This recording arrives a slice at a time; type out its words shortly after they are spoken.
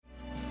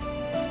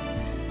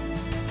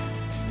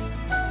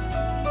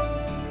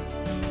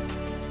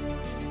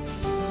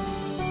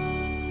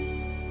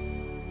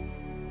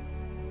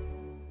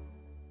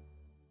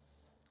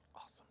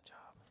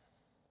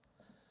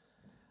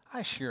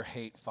I sure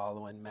hate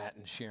following Matt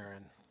and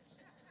Sharon.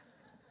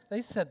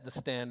 They set the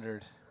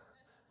standard.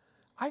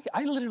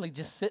 I literally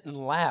just sit and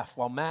laugh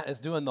while Matt is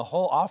doing the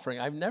whole offering.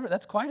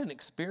 That's quite an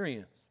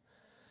experience.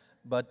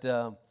 But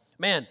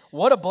man,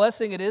 what a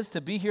blessing it is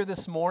to be here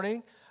this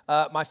morning.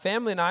 My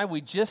family and I, we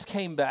just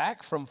came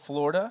back from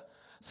Florida.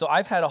 So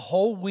I've had a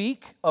whole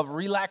week of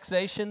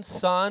relaxation,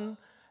 sun,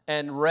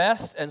 and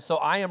rest. And so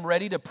I am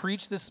ready to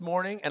preach this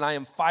morning, and I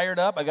am fired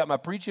up. I got my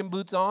preaching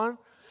boots on.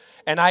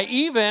 And I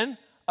even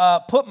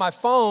put my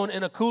phone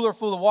in a cooler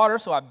full of water,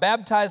 so I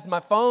baptized my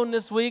phone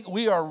this week.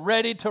 We are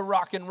ready to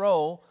rock and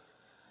roll.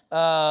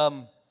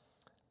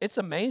 It's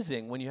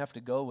amazing when you have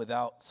to go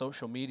without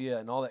social media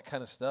and all that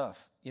kind of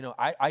stuff. You know,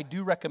 I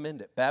do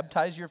recommend it.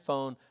 Baptize your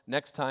phone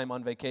next time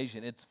on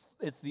vacation. It's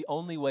the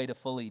only way to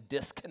fully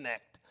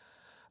disconnect.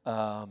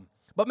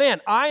 But man,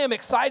 I am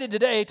excited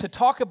today to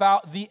talk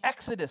about the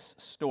Exodus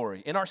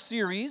story. In our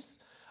series,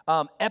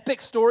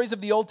 Epic Stories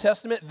of the Old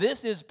Testament,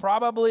 this is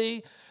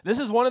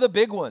one of the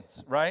big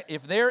ones, right?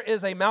 If there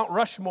is a Mount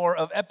Rushmore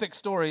of epic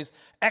stories,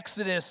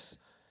 Exodus,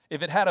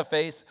 if it had a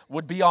face,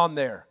 would be on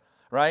there.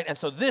 Right? And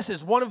so this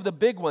is one of the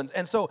big ones.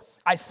 And so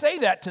I say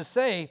that to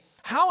say,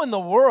 how in the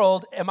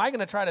world am I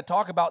going to try to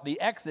talk about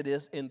the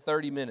Exodus in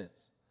 30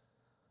 minutes?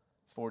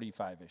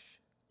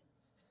 45-ish.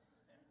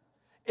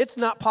 It's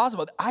not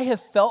possible. I have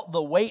felt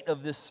the weight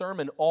of this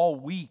sermon all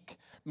week,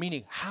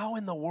 meaning how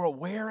in the world,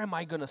 where am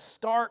I going to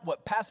start?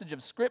 What passage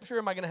of Scripture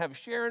am I going to have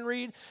Sharon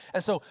read?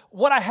 And so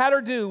what I had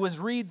her do was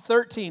read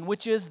 13,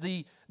 which is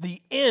the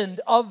end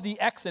of the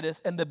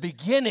Exodus and the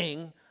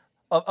beginning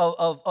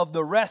of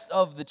the rest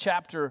of the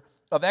chapter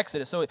of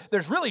Exodus. So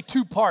there's really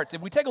two parts.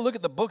 If we take a look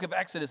at the book of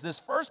Exodus, this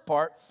first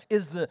part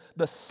is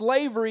the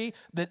slavery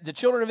that the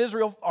children of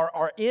Israel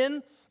are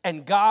in,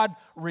 and God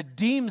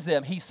redeems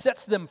them. He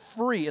sets them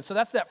free. And so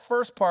that's that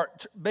first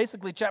part,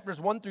 basically chapters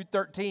 1 through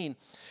 13.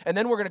 And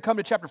then we're going to come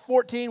to chapter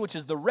 14, which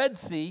is the Red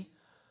Sea,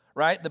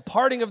 right? The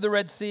parting of the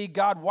Red Sea.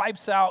 God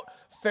wipes out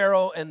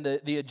Pharaoh and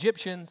the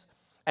Egyptians.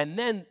 And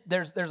then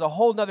there's a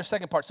whole other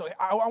second part. So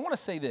I want to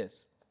say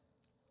this.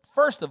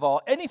 First of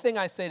all, anything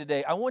I say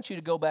today, I want you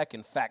to go back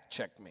and fact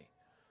check me.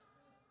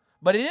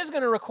 But it is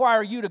going to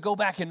require you to go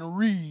back and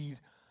read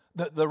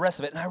the rest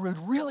of it. And I would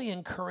really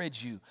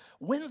encourage you.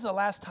 When's the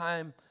last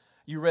time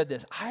you read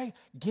this?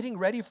 Getting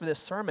ready for this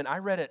sermon, I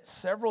read it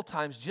several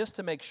times just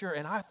to make sure.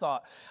 And I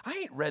thought, I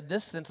ain't read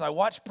this since I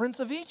watched Prince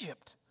of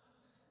Egypt.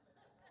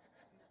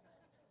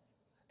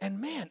 And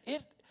man,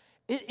 it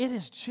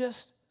is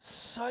just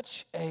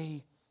such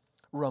a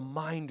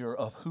reminder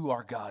of who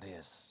our God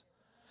is.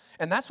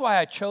 And that's why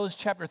I chose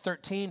chapter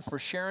 13 for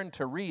Sharon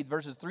to read,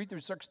 verses 3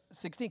 through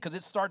 16, because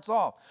it starts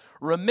off,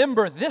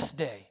 remember this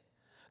day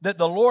that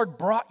the Lord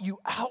brought you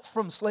out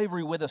from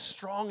slavery with a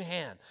strong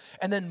hand.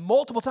 And then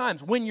multiple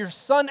times, when your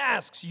son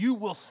asks, you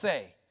will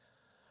say,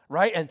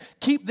 right? And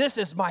keep this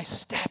as my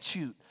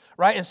statute,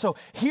 right? And so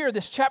here,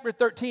 this chapter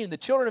 13, the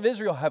children of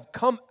Israel have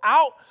come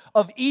out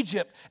of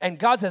Egypt, and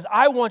God says,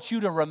 I want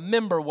you to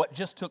remember what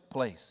just took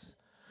place.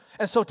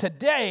 And so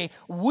today,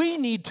 we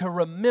need to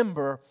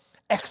remember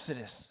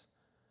Exodus,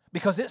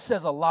 because it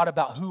says a lot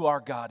about who our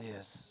God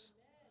is.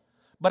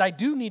 But I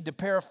do need to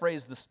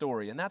paraphrase the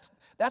story, and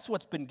that's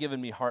what's been giving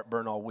me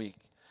heartburn all week,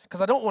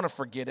 because I don't want to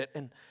forget it.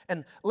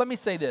 And let me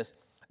say this.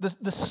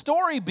 The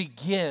story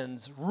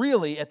begins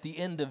really at the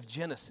end of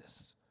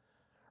Genesis.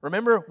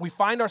 Remember, we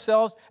find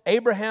ourselves,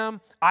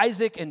 Abraham,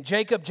 Isaac, and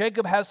Jacob.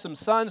 Jacob has some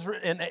sons,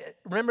 and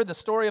remember the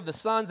story of the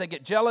sons. They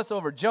get jealous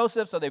over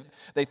Joseph, so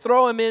they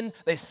throw him in.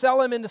 They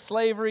sell him into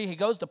slavery. He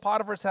goes to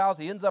Potiphar's house.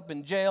 He ends up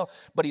in jail,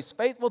 but he's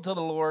faithful to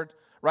the Lord.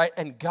 Right?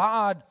 And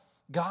God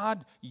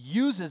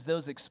uses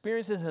those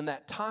experiences in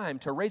that time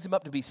to raise him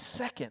up to be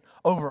second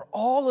over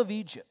all of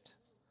Egypt.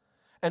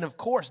 And of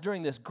course,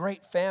 during this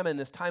great famine,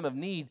 this time of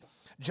need,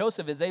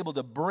 Joseph is able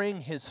to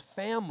bring his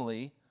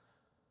family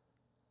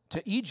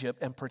to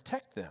Egypt and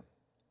protect them.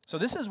 So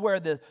this is where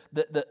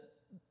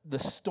the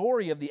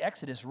story of the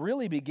Exodus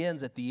really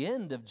begins at the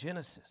end of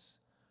Genesis.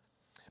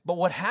 But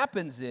what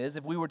happens is,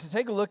 if we were to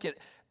take a look at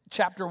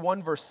chapter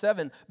 1, verse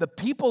 7, the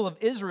people of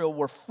Israel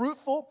were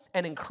fruitful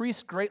and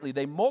increased greatly.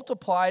 They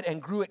multiplied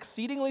and grew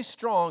exceedingly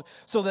strong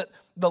so that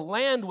the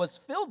land was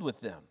filled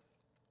with them.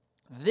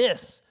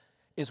 This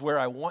is where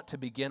I want to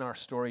begin our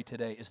story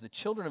today, is the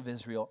children of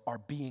Israel are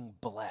being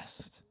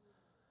blessed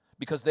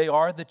because they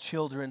are the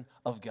children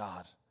of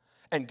God.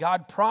 And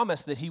God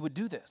promised that he would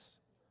do this.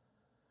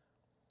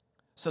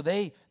 So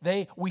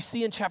we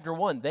see in chapter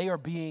 1, they are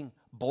being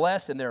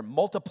blessed and they're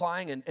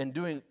multiplying and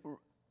doing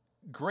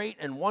great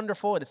and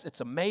wonderful, and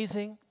it's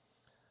amazing.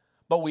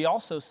 But we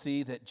also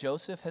see that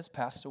Joseph has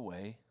passed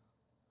away,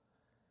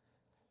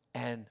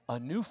 and a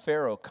new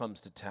Pharaoh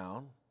comes to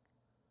town,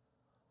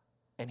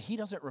 and he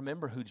doesn't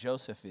remember who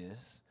Joseph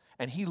is,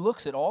 and he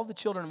looks at all the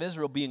children of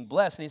Israel being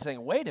blessed, and he's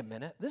saying, wait a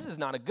minute, this is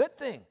not a good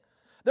thing.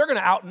 They're going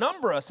to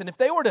outnumber us, and if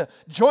they were to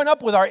join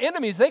up with our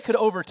enemies, they could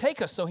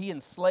overtake us. So he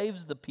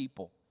enslaves the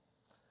people,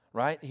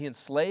 right? He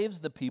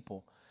enslaves the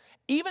people,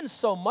 even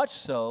so much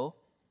so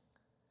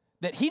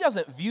that he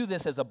doesn't view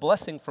this as a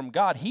blessing from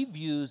God. He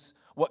views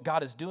what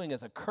God is doing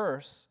as a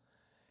curse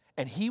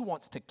And he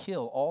wants to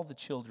kill all the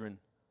children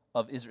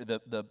of Israel,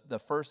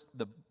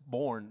 the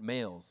born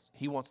males.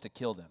 He wants to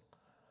kill them.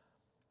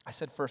 I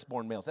said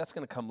firstborn males. That's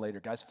going to come later,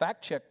 guys.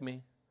 Fact check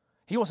me.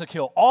 He wants to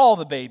kill all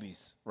the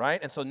babies, right?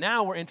 And so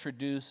now we're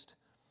introduced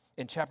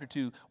in chapter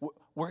 2,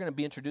 we're going to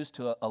be introduced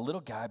to a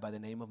little guy by the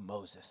name of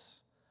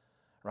Moses,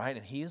 right?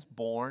 And he is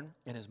born,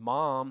 and his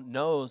mom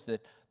knows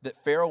that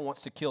Pharaoh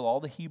wants to kill all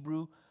the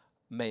Hebrew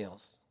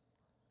males.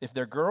 If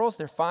they're girls,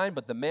 they're fine,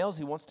 but the males,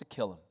 he wants to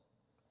kill them.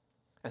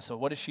 And so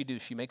what does she do?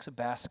 She makes a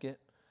basket.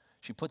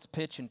 She puts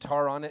pitch and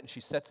tar on it, and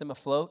she sets him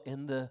afloat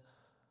in the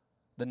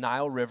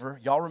Nile River.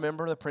 Y'all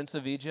remember the Prince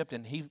of Egypt,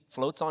 and he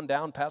floats on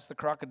down past the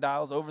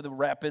crocodiles, over the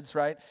rapids,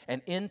 right?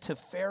 And into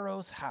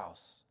Pharaoh's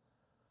house,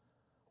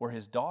 where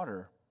his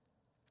daughter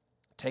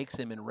takes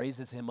him and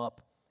raises him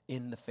up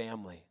in the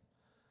family.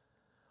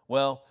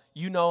 Well,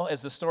 you know,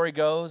 as the story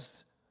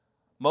goes,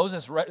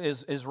 Moses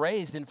is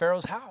raised in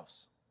Pharaoh's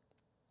house.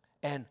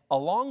 And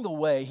along the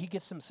way, he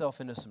gets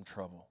himself into some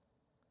trouble.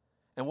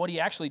 And what he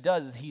actually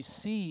does is he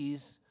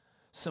sees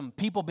some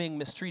people being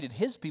mistreated,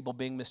 his people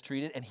being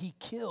mistreated, and he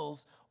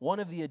kills one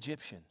of the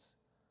Egyptians.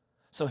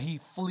 So he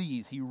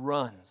flees, he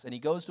runs, and he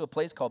goes to a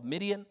place called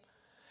Midian,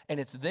 and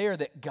it's there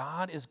that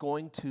God is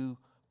going to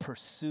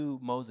pursue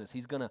Moses.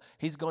 He's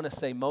gonna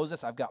say,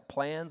 Moses, I've got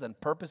plans and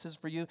purposes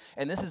for you.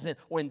 And this is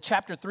in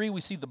chapter 3,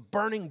 we see the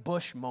burning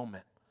bush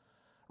moment,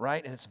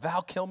 right? And it's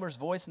Val Kilmer's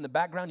voice in the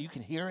background. You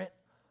can hear it,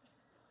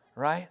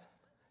 right?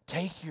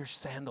 Take your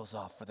sandals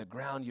off, for the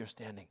ground you're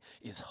standing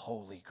is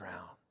holy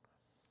ground.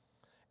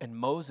 And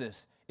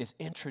Moses is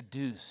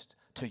introduced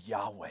to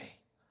Yahweh,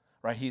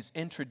 right? He's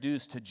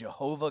introduced to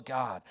Jehovah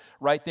God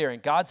right there.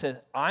 And God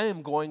says, I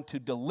am going to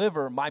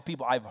deliver my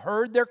people. I've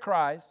heard their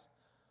cries,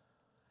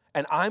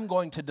 and I'm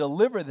going to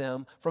deliver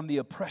them from the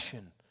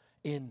oppression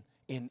in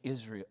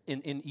Israel,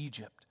 in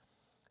Egypt.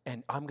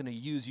 And I'm going to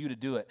use you to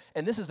do it.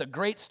 And this is a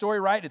great story,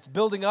 right? It's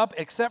building up,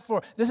 except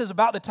for this is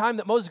about the time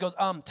that Moses goes,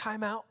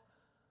 time out.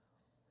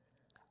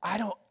 I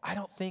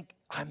don't think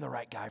I'm the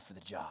right guy for the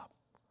job.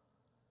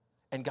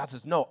 And God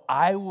says, no,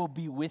 I will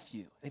be with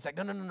you. And he's like,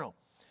 no.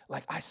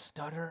 Like, I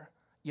stutter,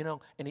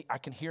 and I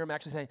can hear him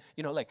actually saying,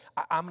 like,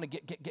 I'm going to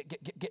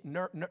get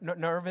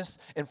nervous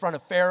in front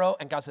of Pharaoh.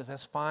 And God says,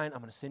 that's fine. I'm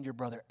going to send your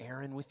brother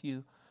Aaron with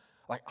you.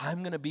 Like, I'm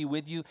going to be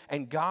with you.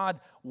 And God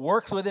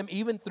works with him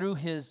even through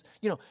his,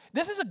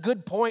 this is a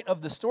good point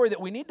of the story that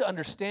we need to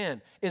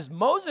understand, is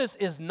Moses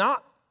is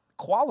not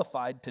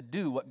qualified to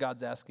do what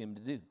God's asking him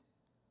to do.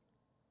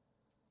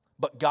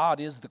 But God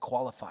is the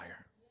qualifier.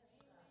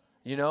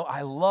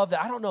 I love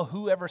that. I don't know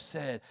who ever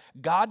said,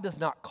 God does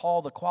not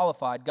call the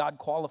qualified, God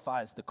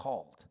qualifies the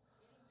called.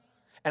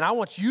 And I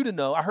want you to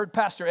know, I heard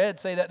Pastor Ed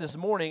say that this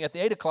morning at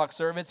the 8 o'clock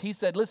service. He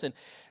said, listen,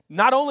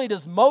 not only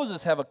does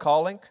Moses have a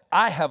calling,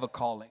 I have a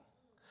calling.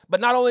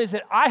 But not only is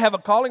it I have a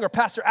calling or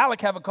Pastor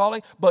Alec have a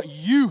calling, but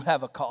you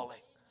have a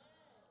calling.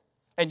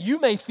 And you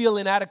may feel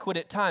inadequate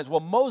at times. Well,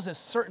 Moses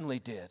certainly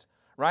did,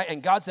 right?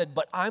 And God said,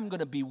 but I'm going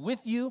to be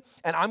with you,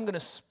 and I'm going to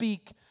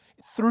speak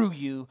through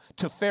you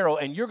to Pharaoh,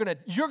 and you're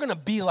gonna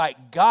be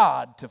like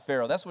God to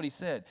Pharaoh. That's what he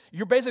said.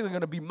 You're basically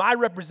going to be my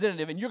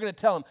representative, and you're going to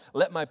tell him,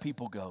 let my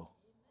people go.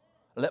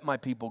 Let my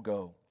people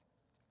go.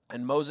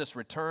 And Moses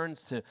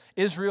returns to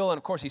Israel, and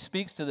of course he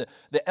speaks to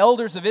the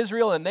elders of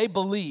Israel, and they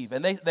believe,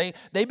 and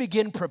they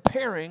begin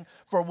preparing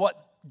for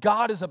what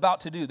God is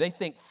about to do. They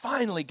think,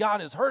 finally,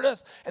 God has heard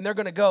us, and they're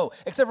going to go.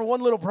 Except for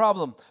one little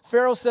problem.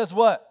 Pharaoh says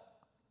what?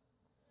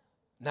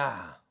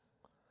 Nah,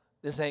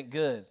 this ain't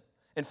good.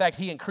 In fact,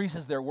 he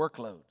increases their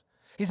workload.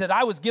 He said,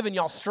 I was giving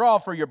y'all straw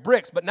for your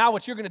bricks, but now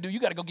what you're going to do, you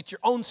got to go get your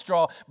own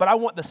straw, but I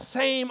want the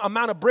same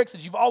amount of bricks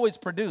that you've always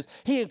produced.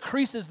 He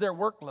increases their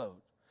workload.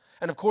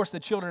 And of course, the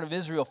children of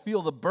Israel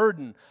feel the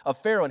burden of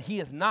Pharaoh, and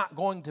he is not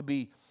going to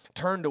be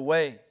turned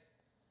away.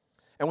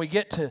 And we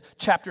get to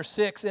chapter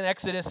 6 in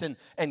Exodus,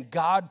 and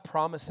God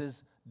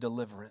promises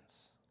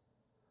deliverance.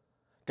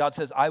 God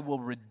says, I will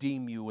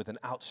redeem you with an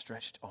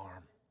outstretched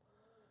arm.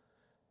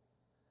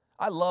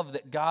 I love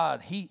that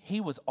God,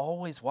 he was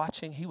always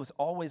watching. He was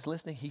always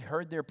listening. He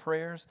heard their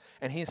prayers.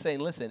 And he's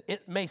saying, listen,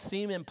 it may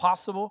seem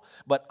impossible,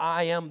 but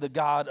I am the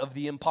God of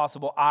the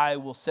impossible. I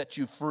will set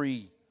you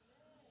free.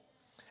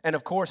 And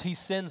of course, he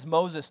sends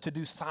Moses to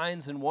do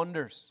signs and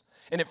wonders.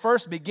 And it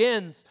first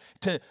begins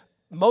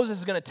Moses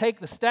is going to take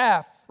the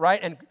staff,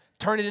 right, and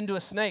turn it into a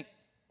snake.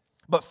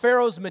 But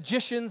Pharaoh's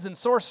magicians and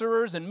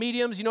sorcerers and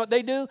mediums, you know what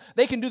they do?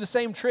 They can do the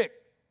same trick.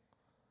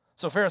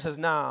 So Pharaoh says,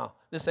 nah,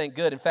 this ain't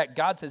good. In fact,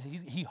 God says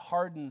he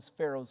hardens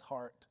Pharaoh's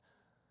heart.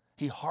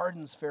 He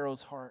hardens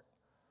Pharaoh's heart.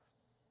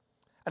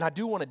 And I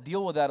do want to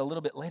deal with that a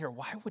little bit later.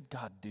 Why would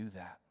God do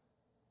that?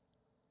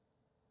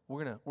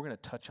 We're gonna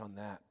touch on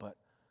that. But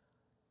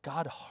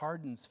God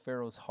hardens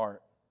Pharaoh's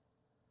heart.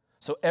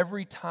 So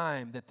every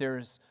time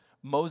that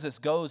Moses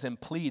goes and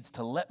pleads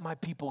to let my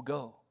people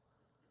go,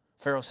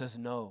 Pharaoh says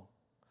no.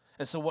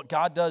 And so what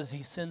God does is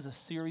he sends a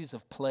series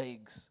of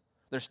plagues.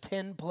 There's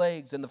 10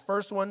 plagues, and the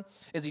first one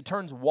is he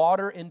turns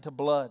water into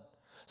blood.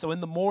 So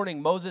in the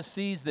morning, Moses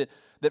sees that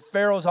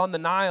Pharaoh's on the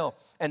Nile,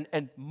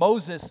 and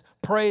Moses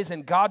prays,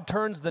 and God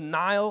turns the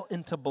Nile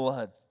into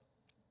blood.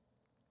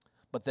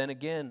 But then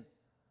again,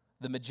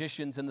 the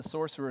magicians and the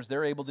sorcerers,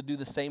 they're able to do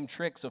the same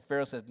trick. So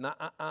Pharaoh says,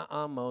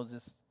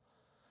 Moses.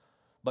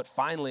 But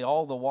finally,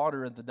 all the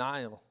water in the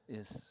Nile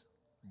is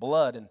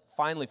blood. And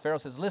finally, Pharaoh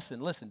says,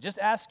 listen, just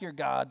ask your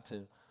God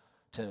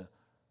to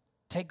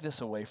take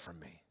this away from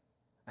me,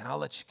 and I'll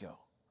let you go.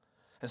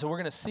 And so we're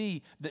going to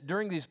see that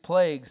during these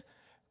plagues,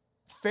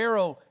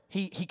 Pharaoh,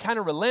 he kind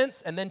of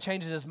relents and then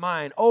changes his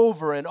mind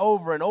over and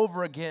over and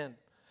over again.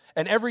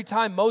 And every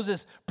time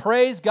Moses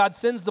prays, God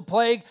sends the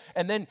plague,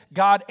 and then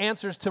God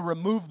answers to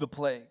remove the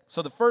plague.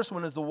 So the first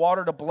one is the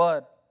water to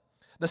blood.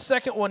 The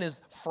second one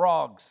is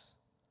frogs.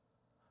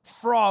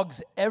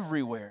 Frogs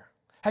everywhere.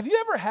 Have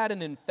you ever had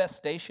an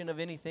infestation of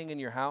anything in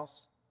your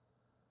house?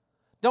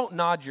 Don't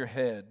nod your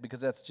head,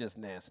 because that's just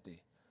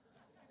nasty.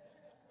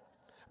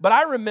 But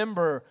I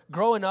remember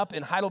growing up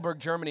in Heidelberg,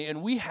 Germany,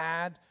 and we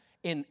had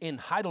in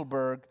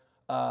Heidelberg,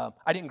 I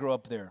didn't grow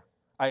up there.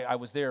 I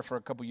was there for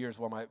a couple years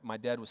while my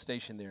dad was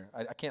stationed there.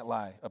 I can't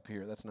lie up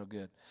here. That's no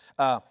good.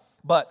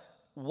 But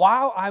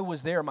while I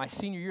was there, my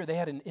senior year, they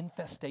had an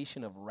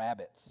infestation of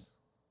rabbits.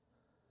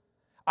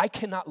 I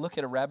cannot look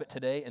at a rabbit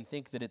today and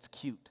think that it's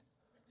cute.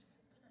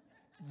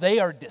 They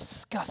are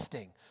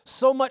disgusting.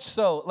 So much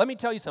so, let me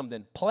tell you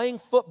something. Playing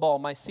football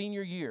my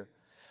senior year,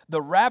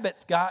 the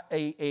rabbits got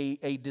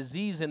a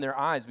disease in their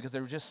eyes because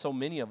there were just so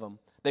many of them,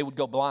 they would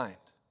go blind.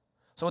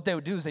 So what they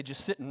would do is they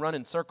just sit and run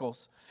in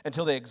circles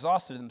until they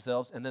exhausted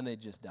themselves, and then they'd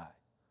just die.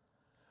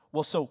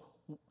 Well, so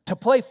to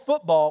play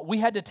football, we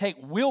had to take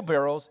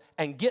wheelbarrows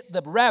and get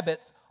the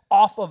rabbits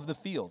off of the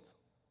field.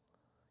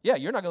 Yeah,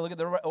 you're not going to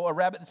look at a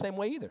rabbit the same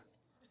way either.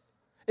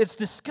 It's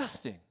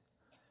disgusting.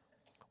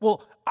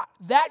 Well,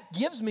 that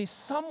gives me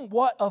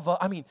somewhat of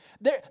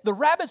the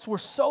rabbits were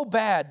so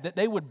bad that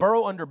they would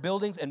burrow under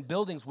buildings, and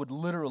buildings would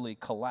literally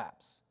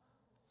collapse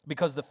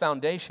because the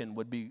foundation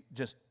would be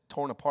just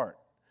torn apart.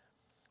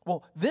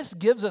 Well, this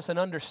gives us an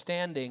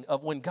understanding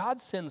of when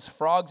God sends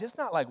frogs, it's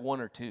not like one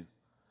or two.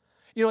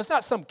 You know, it's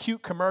not some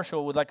cute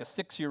commercial with like a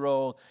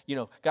 6-year-old,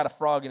 got a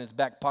frog in his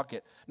back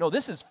pocket. No,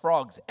 this is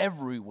frogs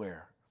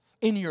everywhere.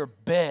 In your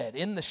bed,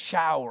 in the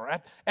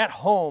shower, at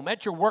home,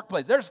 at your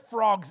workplace. There's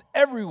frogs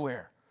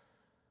everywhere.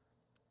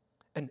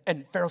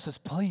 And Pharaoh says,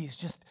 please,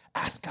 just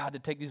ask God to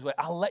take these away.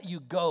 I'll let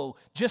you go,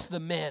 just the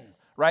men,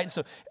 right? And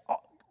so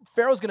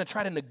Pharaoh's going to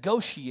try to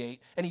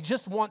negotiate, and he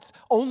just wants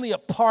only a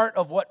part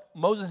of what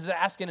Moses is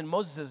asking, and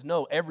Moses says,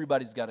 no,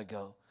 everybody's got to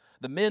go.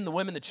 The men, the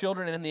women, the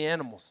children, and the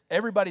animals.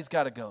 Everybody's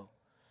got to go.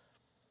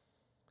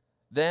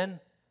 Then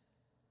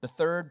the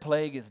third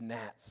plague is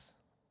gnats.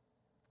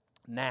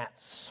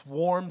 Gnats,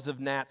 swarms of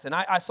gnats. And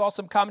I saw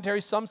some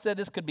commentaries. Some said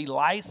this could be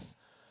lice,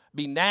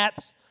 be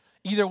gnats.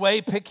 Either way,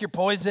 pick your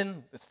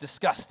poison. It's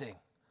disgusting.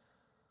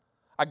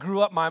 I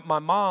grew up, my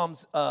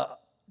mom's,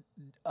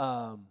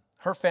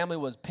 her family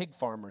was pig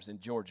farmers in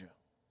Georgia.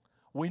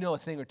 We know a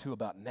thing or two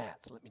about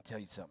gnats. Let me tell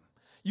you something.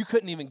 You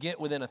couldn't even get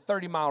within a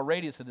 30-mile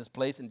radius of this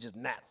place and just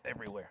gnats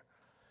everywhere.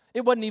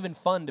 It wasn't even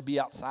fun to be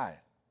outside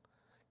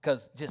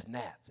because just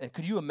gnats. And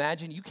could you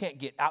imagine you can't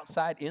get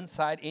outside,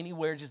 inside,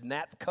 anywhere, just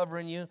gnats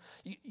covering you?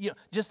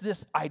 Just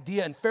this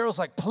idea. And Pharaoh's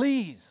like,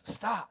 please,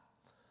 stop.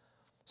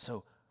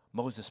 So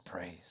Moses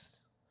prays.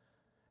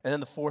 And then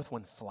the fourth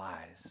one,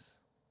 flies.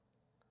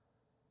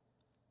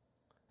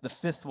 The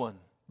fifth one,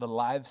 the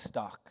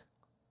livestock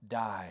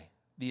die.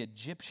 The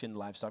Egyptian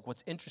livestock.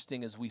 What's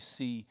interesting is we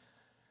see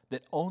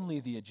that only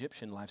the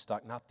Egyptian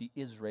livestock, not the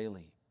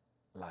Israeli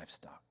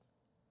livestock.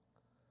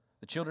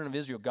 The children of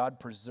Israel, God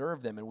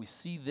preserved them, and we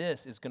see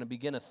this is going to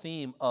begin a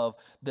theme of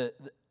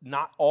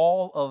not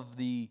all of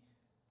the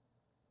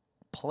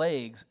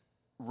plagues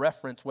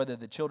reference whether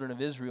the children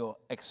of Israel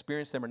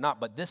experienced them or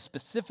not, but this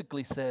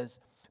specifically says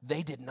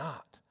they did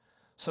not.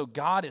 So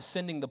God is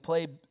sending the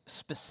plague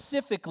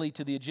specifically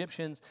to the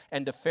Egyptians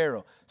and to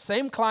Pharaoh.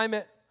 Same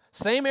climate,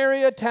 same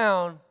area of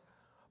town,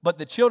 but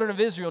the children of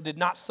Israel did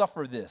not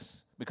suffer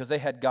this because they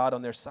had God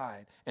on their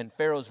side, and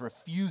Pharaoh's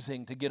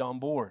refusing to get on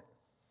board.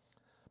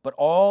 But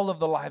all of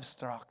the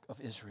livestock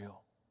of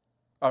Israel,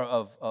 or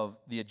of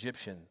the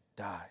Egyptian,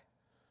 die.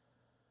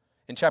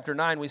 In chapter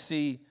 9, we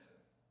see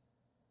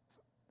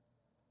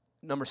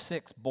number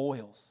 6,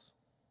 boils,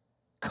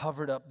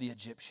 covered up the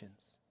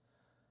Egyptians.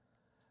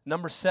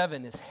 Number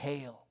 7 is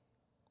hail.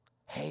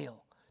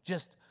 Hail,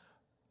 just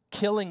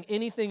killing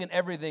anything and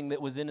everything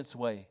that was in its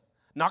way,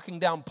 knocking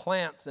down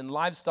plants and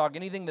livestock,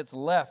 anything that's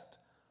left.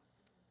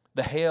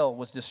 The hail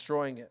was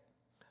destroying it.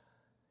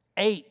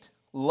 8,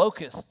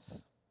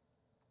 locusts.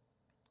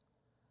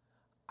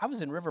 I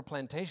was in River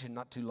Plantation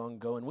not too long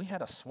ago, and we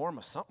had a swarm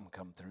of something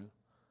come through.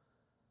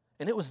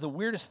 And it was the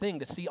weirdest thing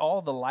to see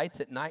all the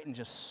lights at night and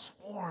just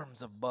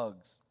swarms of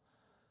bugs.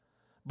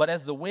 But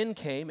as the wind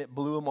came, it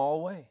blew them all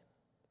away.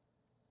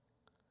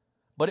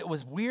 But it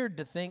was weird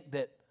to think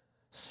that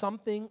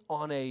something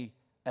on a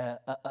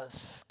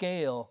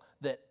scale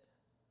that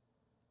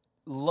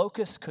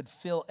locusts could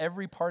fill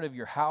every part of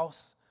your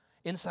house,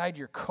 inside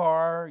your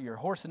car, your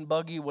horse and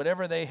buggy,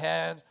 whatever they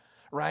had,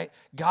 right?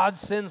 God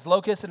sends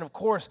locusts, and of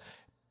course,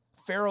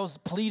 Pharaoh's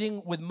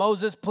pleading with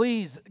Moses,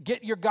 please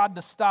get your God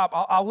to stop.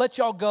 I'll let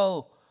y'all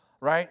go.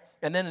 right?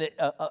 And then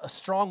a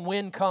strong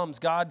wind comes.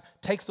 God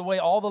takes away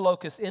all the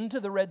locusts into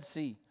the Red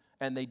Sea,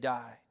 and they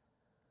die.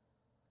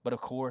 But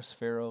of course,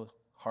 Pharaoh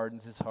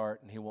hardens his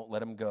heart, and he won't let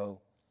them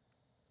go.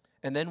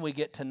 And then we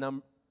get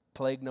to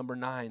plague number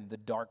 9, the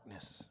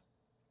darkness.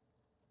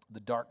 The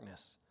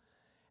darkness.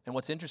 And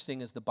what's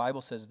interesting is the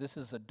Bible says this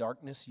is a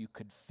darkness you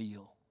could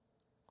feel.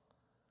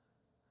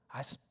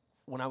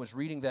 When I was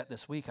reading that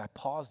this week, I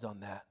paused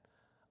on that.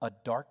 A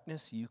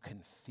darkness you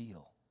can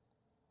feel.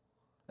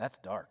 That's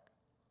dark.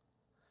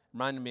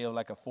 Reminded me of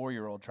like a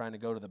 4-year-old trying to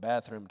go to the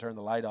bathroom, turn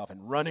the light off,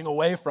 and running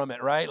away from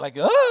it, right? Like,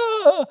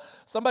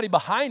 somebody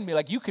behind me.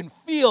 Like, you can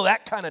feel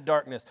that kind of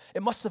darkness.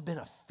 It must have been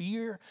a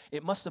fear.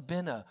 It must have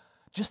been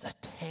just a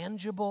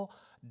tangible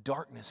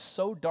darkness,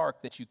 so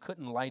dark that you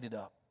couldn't light it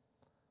up.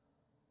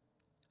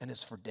 And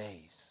it's for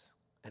days.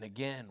 And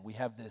again, we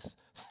have this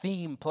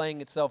theme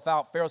playing itself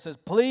out. Pharaoh says,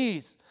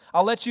 please,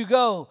 I'll let you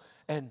go.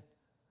 And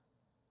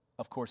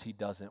of course, he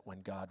doesn't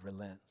when God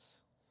relents.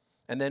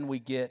 And then we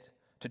get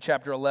to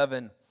chapter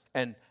 11,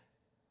 and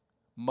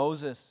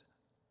Moses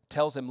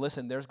tells him,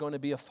 listen, there's going to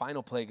be a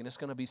final plague, and it's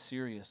going to be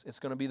serious. It's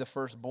going to be the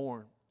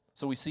firstborn.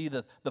 So we see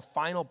the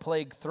final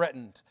plague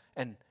threatened,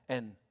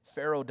 and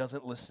Pharaoh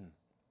doesn't listen.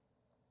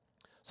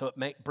 So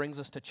it brings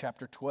us to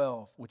chapter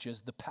 12, which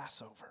is the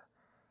Passover.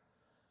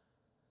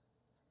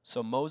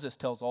 So Moses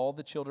tells all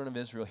the children of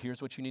Israel,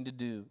 here's what you need to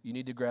do. You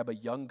need to grab a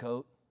young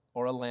goat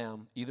or a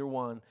lamb, either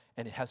one,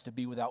 and it has to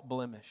be without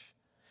blemish.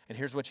 And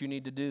here's what you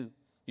need to do.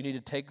 You need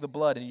to take the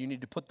blood, and you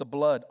need to put the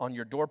blood on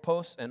your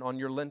doorposts and on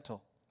your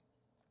lintel.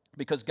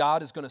 Because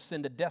God is going to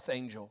send a death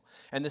angel.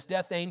 And this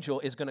death angel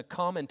is going to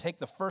come and take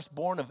the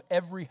firstborn of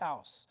every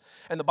house.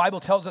 And the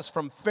Bible tells us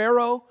from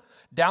Pharaoh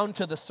down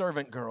to the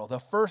servant girl, the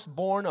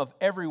firstborn of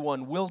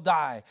everyone will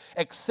die,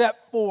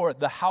 except for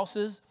the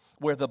houses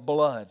where the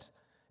blood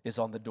is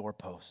on the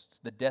doorposts.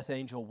 The death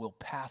angel will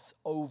pass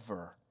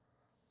over.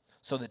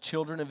 So the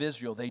children of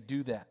Israel, they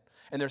do that.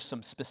 And there's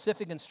some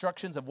specific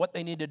instructions of what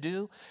they need to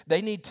do.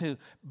 They need to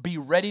be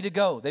ready to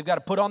go. They've got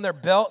to put on their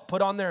belt,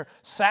 put on their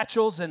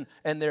satchels and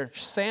their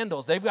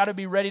sandals. They've got to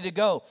be ready to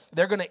go.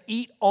 They're going to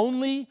eat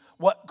only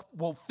what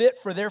will fit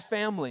for their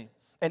family.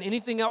 And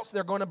anything else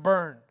they're going to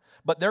burn.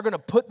 But they're going to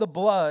put the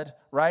blood,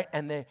 right?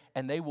 And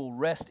they will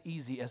rest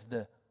easy as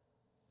the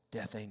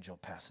death angel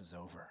passes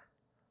over.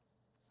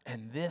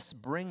 And this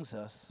brings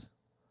us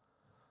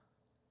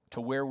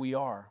to where we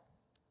are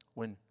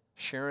when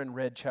Sharon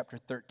read chapter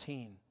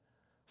 13.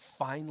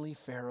 Finally,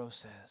 Pharaoh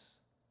says,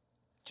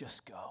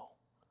 just go.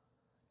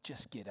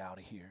 Just get out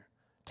of here.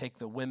 Take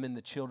the women,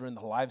 the children,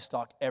 the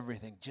livestock,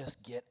 everything.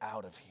 Just get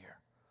out of here.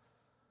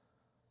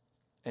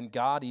 And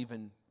God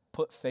even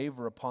put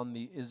favor upon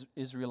the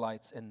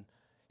Israelites, and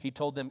he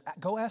told them,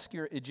 go ask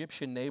your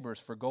Egyptian neighbors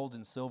for gold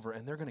and silver,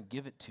 and they're going to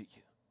give it to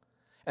you.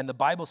 And the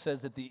Bible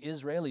says that the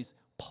Israelis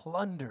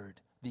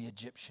plundered the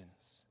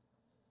Egyptians.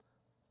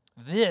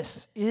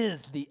 This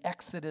is the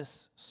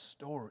Exodus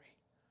story.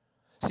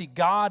 See,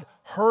 God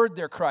heard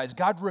their cries.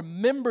 God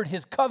remembered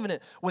his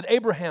covenant with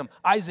Abraham,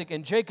 Isaac,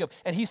 and Jacob.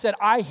 And he said,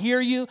 I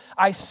hear you,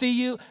 I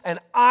see you, and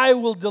I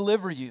will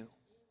deliver you.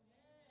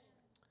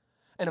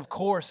 And of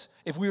course,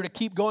 if we were to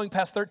keep going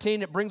past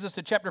 13, it brings us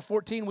to chapter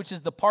 14, which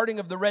is the parting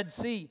of the Red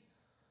Sea.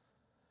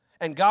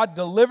 And God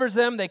delivers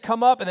them. They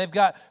come up, and they've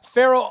got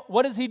Pharaoh.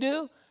 What does he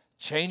do?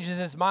 Changes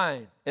his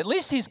mind. At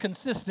least he's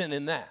consistent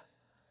in that.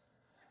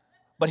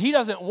 But he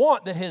doesn't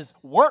want that his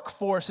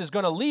workforce is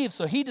going to leave,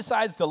 so he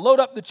decides to load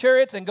up the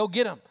chariots and go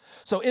get them.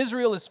 So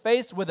Israel is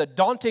faced with a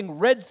daunting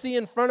Red Sea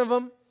in front of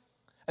them,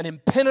 an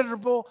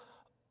impenetrable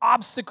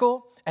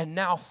obstacle, and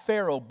now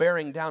Pharaoh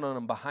bearing down on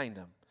them behind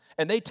them.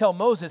 And they tell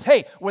Moses,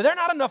 hey, were there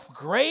not enough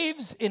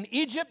graves in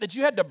Egypt that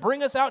you had to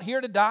bring us out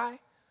here to die?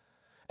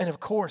 And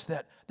of course,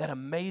 that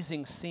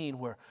amazing scene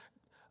where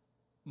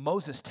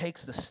Moses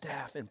takes the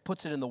staff and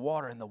puts it in the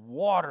water, and the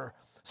water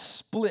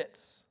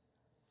splits.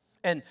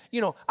 And,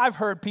 I've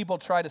heard people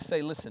try to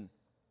say, listen,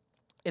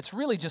 it's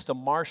really just a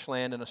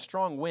marshland and a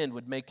strong wind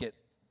would make it.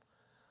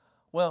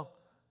 Well,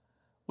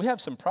 we have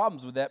some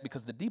problems with that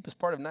because the deepest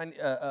part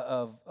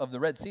of the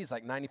Red Sea is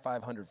like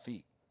 9,500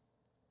 feet.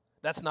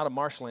 That's not a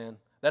marshland.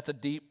 That's a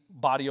deep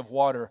body of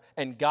water.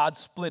 And God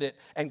split it,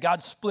 and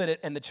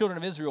the children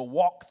of Israel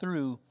walked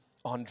through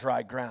on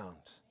dry ground.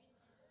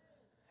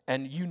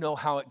 And you know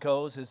how it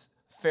goes is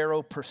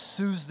Pharaoh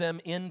pursues them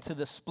into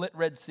the split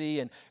Red Sea,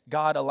 and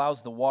God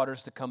allows the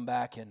waters to come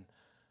back,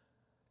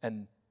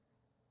 and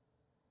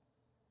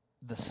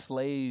the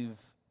slave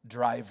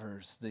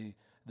drivers,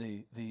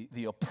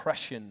 the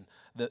oppression,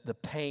 the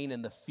pain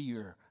and the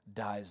fear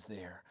dies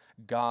there.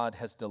 God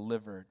has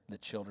delivered the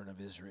children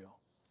of Israel.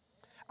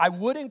 I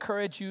would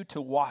encourage you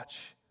to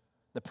watch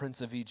The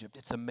Prince of Egypt.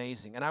 It's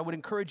amazing, and I would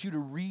encourage you to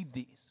read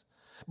these.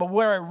 But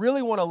where I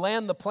really want to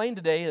land the plane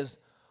today is,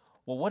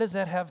 well, what does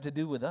that have to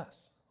do with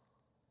us?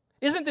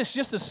 Isn't this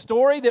just a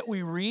story that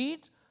we read?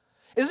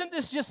 Isn't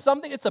this just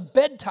something? It's a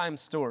bedtime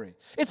story.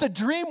 It's a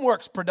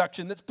DreamWorks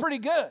production that's pretty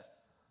good.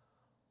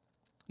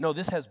 No,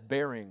 this has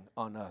bearing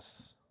on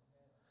us.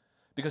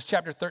 Because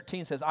chapter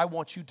 13 says, I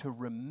want you to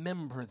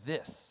remember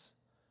this.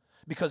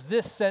 because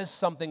this says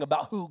something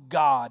about who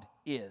God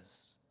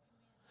is.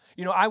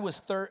 You know, I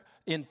was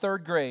in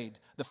third grade,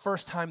 the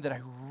first time that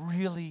I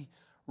really,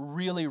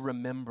 really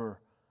remember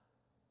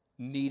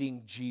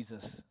needing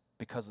Jesus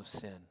because of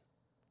sin.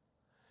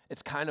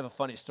 It's kind of a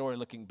funny story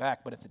looking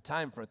back, but at the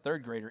time for a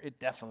third grader, it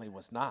definitely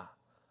was not.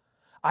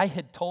 I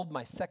had told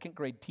my second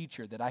grade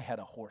teacher that I had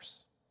a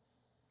horse.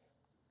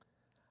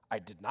 I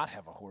did not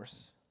have a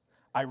horse.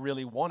 I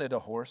really wanted a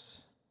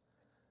horse.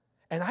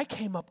 And I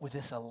came up with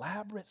this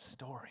elaborate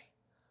story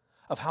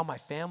of how my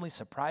family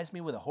surprised me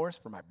with a horse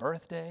for my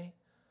birthday.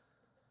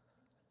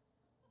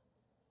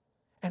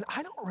 And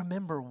I don't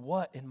remember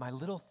what in my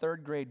little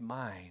third grade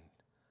mind,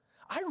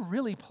 I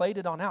really played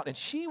it on out. And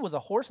she was a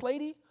horse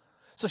lady,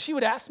 so she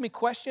would ask me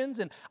questions,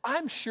 and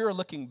I'm sure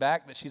looking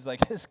back that she's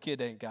like, this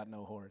kid ain't got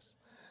no horse.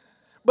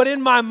 But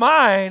in my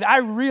mind,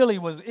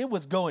 it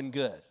was going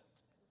good.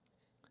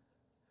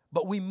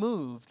 But we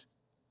moved,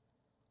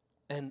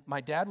 and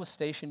my dad was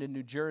stationed in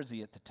New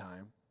Jersey at the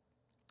time.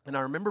 And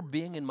I remember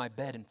being in my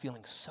bed and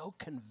feeling so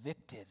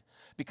convicted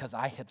because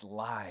I had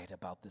lied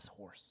about this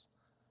horse.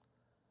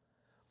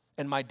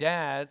 And my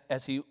dad,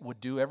 as he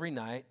would do every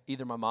night,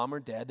 either my mom or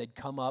dad, they'd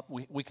come up.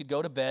 We could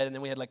go to bed, and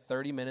then we had like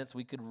 30 minutes.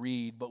 We could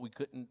read, but we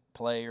couldn't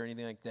play or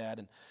anything like that.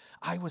 And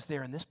I was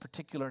there, and this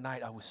particular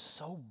night, I was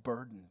so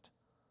burdened.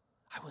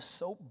 I was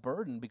so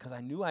burdened because I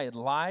knew I had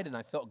lied, and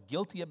I felt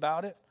guilty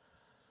about it.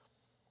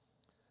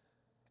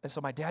 And so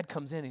my dad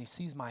comes in, and he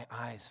sees my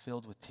eyes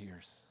filled with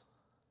tears.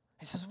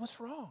 He says, what's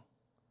wrong?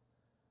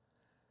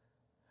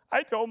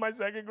 I told my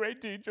second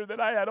grade teacher that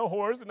I had a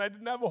horse, and I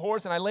didn't have a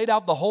horse, and I laid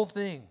out the whole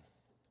thing.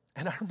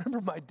 And I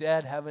remember my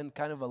dad having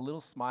kind of a little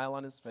smile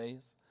on his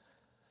face.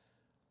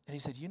 And he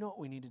said, you know what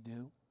we need to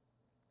do?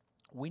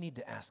 We need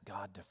to ask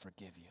God to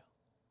forgive you.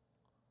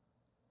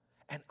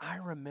 And I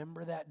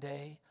remember that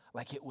day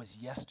like it was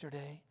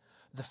yesterday,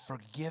 the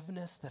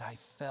forgiveness that I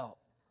felt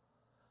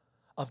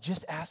of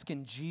just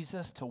asking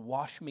Jesus to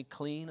wash me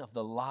clean of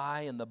the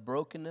lie and the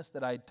brokenness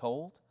that I'd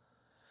told.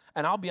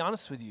 And I'll be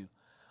honest with you,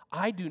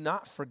 I do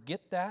not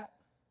forget that,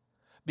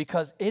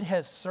 because it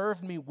has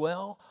served me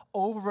well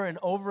over and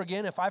over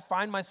again. If I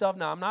find myself,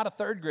 now I'm not a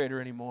third grader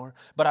anymore,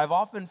 but I've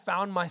often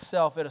found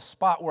myself at a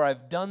spot where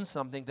I've done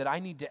something that I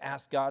need to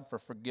ask God for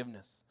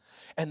forgiveness.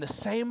 And the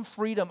same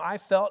freedom I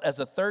felt as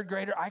a third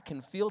grader, I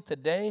can feel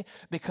today,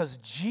 because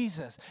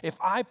Jesus, if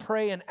I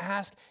pray and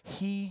ask,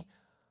 He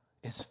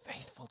is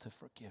faithful to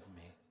forgive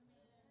me.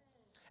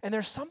 And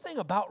there's something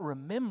about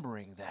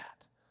remembering that.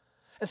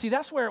 And see,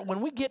 that's where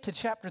when we get to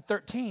chapter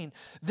 13,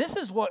 this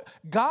is what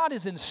God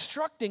is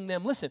instructing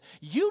them. Listen,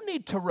 you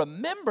need to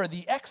remember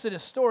the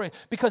Exodus story,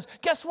 because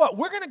guess what?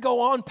 We're going to go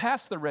on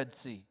past the Red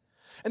Sea.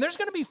 And there's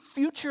going to be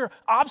future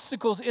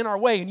obstacles in our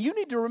way. And you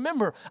need to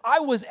remember, I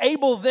was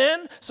able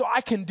then, so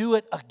I can do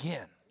it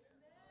again.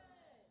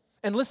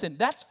 And listen,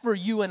 that's for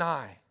you and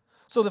I.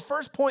 So the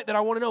first point that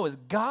I want to know is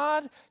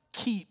God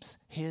keeps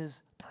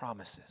His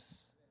promises.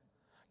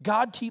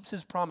 God keeps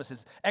His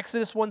promises.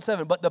 Exodus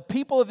 1:7, but the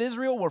people of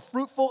Israel were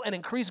fruitful and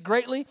increased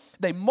greatly.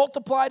 They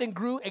multiplied and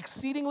grew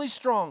exceedingly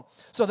strong,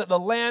 so that the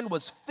land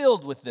was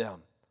filled with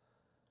them.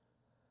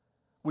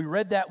 We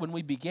read that when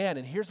we began,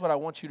 and here's what I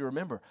want you to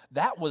remember.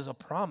 That was a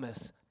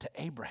promise to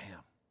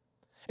Abraham.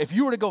 If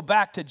you were to go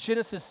back to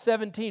Genesis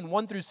 17,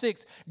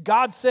 1-6,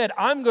 God said,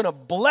 I'm going to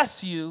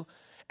bless you,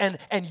 and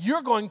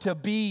you're going to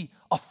be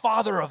a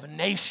father of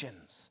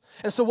nations.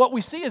 And so what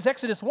we see is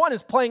Exodus 1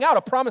 is playing out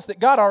a promise that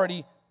God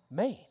already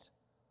made.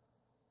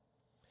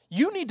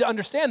 You need to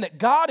understand that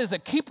God is a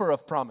keeper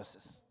of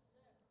promises.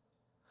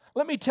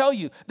 Let me tell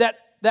you that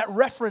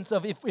reference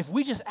of if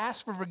we just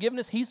ask for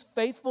forgiveness, He's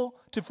faithful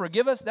to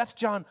forgive us. That's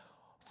 1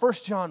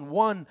 John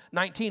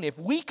 1:19. If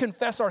we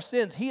confess our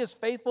sins, He is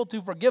faithful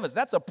to forgive us.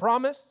 That's a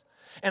promise.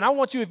 And I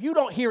want you, if you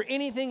don't hear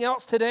anything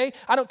else today,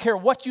 I don't care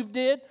what you've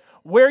did,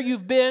 where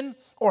you've been,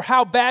 or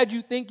how bad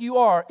you think you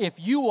are, if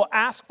you will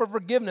ask for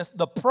forgiveness,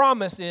 the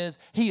promise is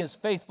He is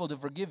faithful to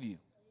forgive you.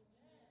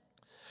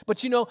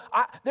 But you know,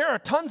 there are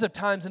tons of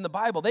times in the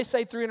Bible. They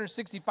say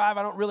 365.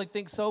 I don't really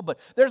think so, but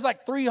there's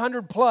like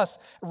 300 plus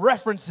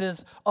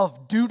references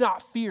of do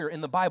not fear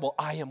in the Bible.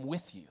 I am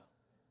with you.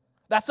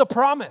 That's a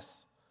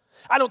promise.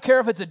 I don't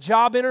care if it's a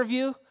job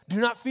interview. Do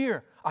not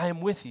fear. I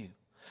am with you.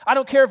 I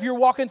don't care if you're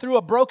walking through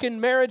a broken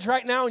marriage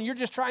right now and you're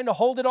just trying to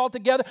hold it all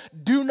together.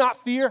 Do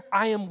not fear.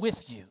 I am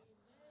with you.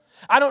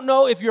 I don't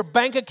know if your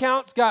bank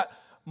account's got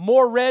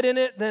more red in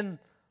it than,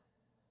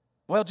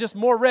 well, just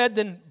more red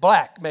than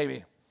black,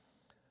 maybe.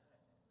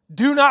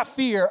 Do not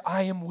fear,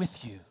 I am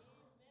with you.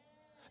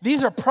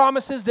 These are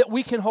promises that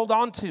we can hold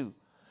on to.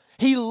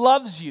 He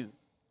loves you.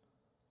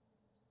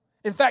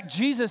 In fact,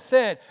 Jesus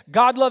said,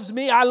 God loves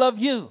me, I love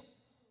you.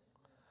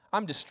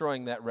 I'm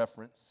destroying that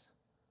reference.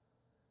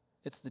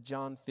 It's the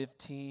John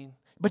 15.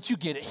 But you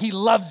get it. He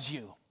loves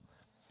you.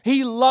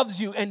 He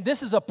loves you. And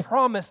this is a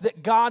promise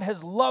that God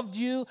has loved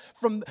you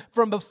from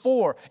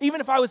before.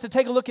 Even if I was to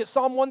take a look at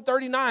Psalm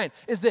 139,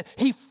 is that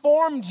He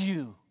formed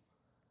you.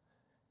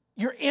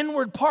 Your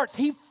inward parts,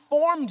 He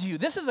formed you.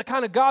 This is the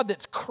kind of God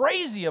that's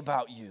crazy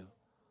about you.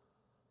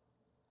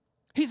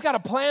 He's got a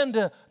plan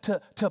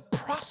to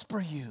prosper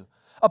you,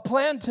 a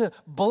plan to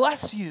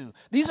bless you.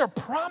 These are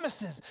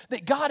promises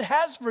that God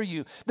has for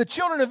you. The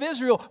children of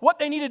Israel, what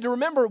they needed to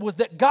remember was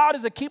that God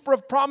is a keeper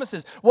of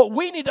promises. What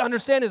we need to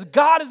understand is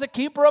God is a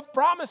keeper of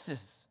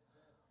promises.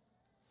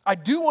 I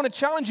do want to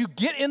challenge you,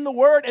 get in the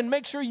Word and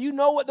make sure you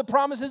know what the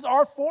promises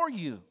are for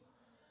you.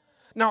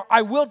 Now,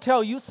 I will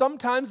tell you,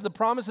 sometimes the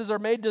promises are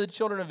made to the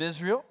children of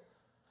Israel.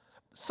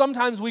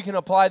 Sometimes we can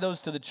apply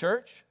those to the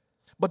church.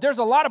 But there's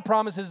a lot of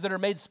promises that are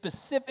made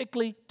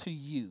specifically to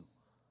you.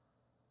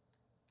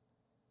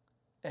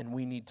 And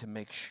we need to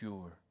make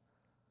sure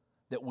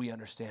that we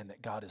understand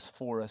that God is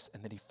for us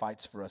and that He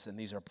fights for us, and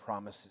these are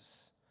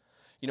promises.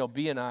 You know,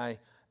 B and I,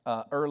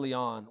 early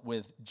on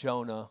with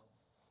Jonah,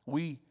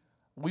 we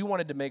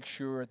wanted to make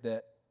sure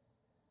that,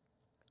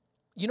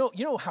 you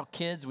know how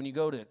kids, when you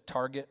go to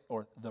Target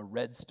or the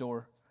Red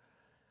store,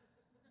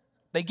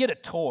 they get a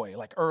toy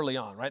like early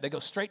on, right? They go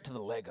straight to the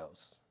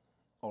Legos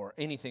or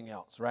anything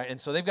else, right? And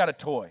so they've got a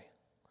toy.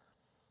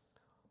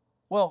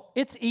 Well,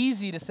 it's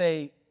easy to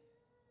say,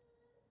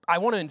 I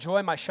want to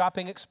enjoy my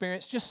shopping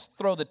experience. Just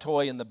throw the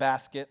toy in the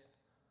basket.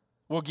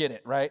 We'll get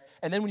it, right?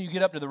 And then when you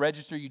get up to the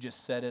register, you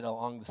just set it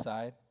along the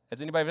side.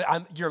 Has anybody,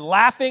 you're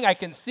laughing. I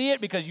can see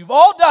it because you've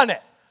all done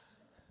it.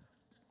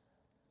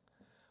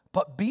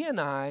 But B and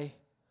I,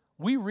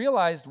 we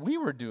realized we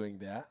were doing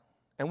that,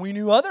 and we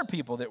knew other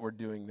people that were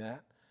doing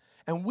that.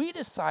 And we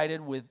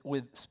decided with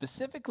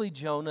specifically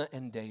Jonah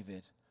and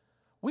David,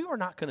 we were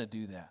not going to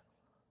do that.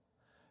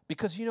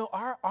 Because, you know,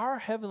 our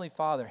Heavenly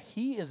Father,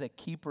 He is a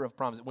keeper of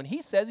promises. When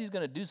He says He's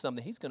going to do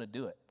something, He's going to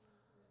do it.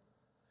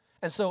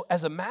 And so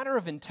as a matter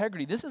of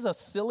integrity, this is a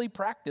silly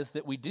practice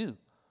that we do.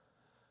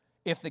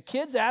 If the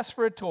kids ask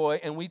for a toy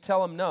and we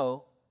tell them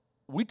no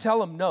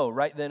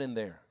right then and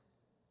there.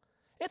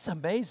 It's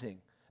amazing.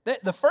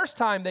 The first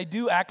time they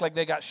do act like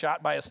they got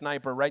shot by a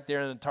sniper right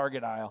there in the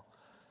Target aisle.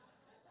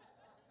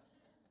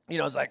 You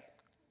know, it's like,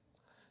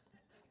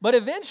 but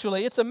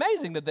eventually it's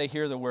amazing that they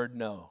hear the word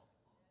no.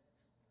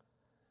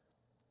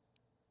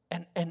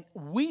 And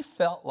we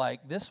felt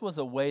like this was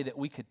a way that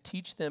we could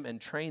teach them and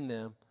train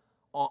them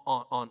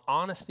on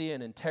honesty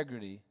and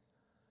integrity,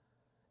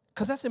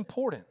 because that's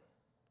important.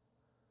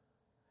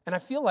 And I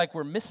feel like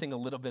we're missing a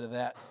little bit of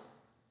that.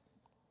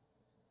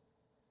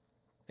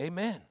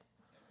 Amen.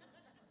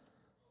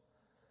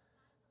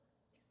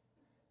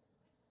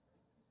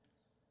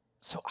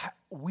 So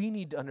we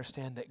need to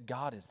understand that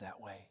God is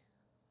that way.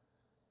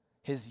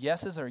 His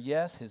yeses are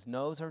yes, His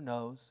nos are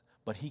nos,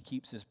 but He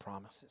keeps His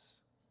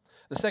promises.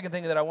 The second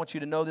thing that I want you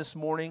to know this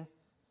morning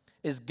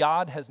is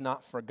God has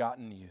not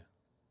forgotten you.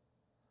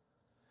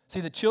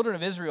 See, the children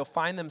of Israel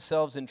find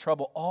themselves in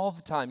trouble all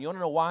the time. You want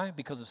to know why?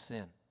 Because of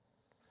sin.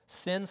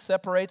 Sin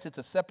separates. It's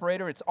a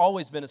separator. It's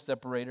always been a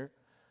separator.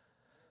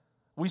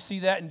 We see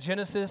that in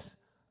Genesis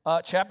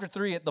chapter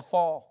 3 at the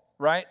fall,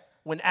 right?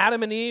 When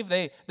Adam and Eve,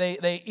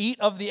 they eat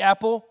of the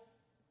apple,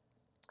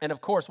 and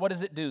of course, what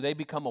does it do? They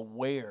become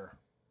aware.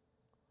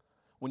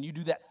 When you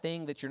do that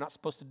thing that you're not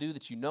supposed to do,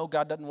 that you know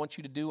God doesn't want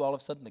you to do, all of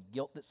a sudden the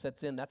guilt that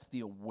sets in, that's the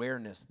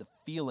awareness, the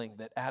feeling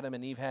that Adam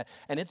and Eve had.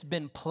 And it's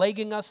been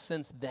plaguing us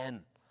since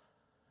then.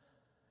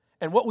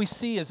 And what we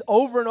see is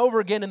over and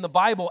over again in the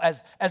Bible,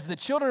 as the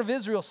children of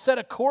Israel set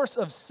a course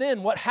of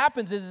sin, what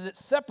happens is it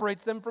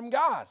separates them from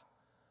God.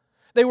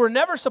 They were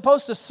never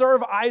supposed to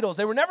serve idols.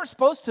 They were never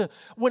supposed to,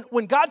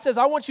 when God says,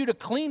 I want you to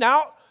clean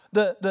out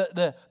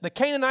the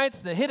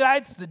Canaanites, the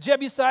Hittites, the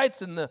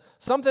Jebusites, and the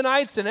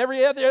somethingites, and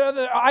every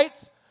other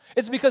ites,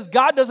 it's because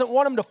God doesn't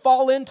want them to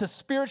fall into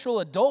spiritual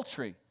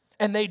adultery.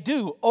 And they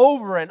do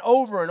over and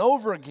over and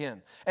over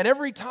again. And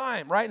every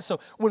time, right? And so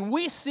when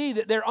we see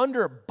that they're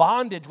under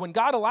bondage, when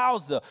God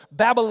allows the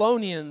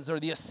Babylonians or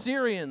the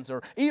Assyrians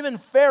or even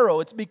Pharaoh,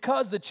 it's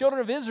because the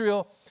children of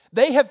Israel,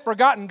 they have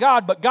forgotten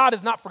God, but God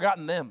has not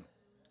forgotten them.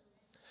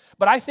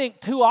 But I think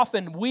too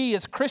often we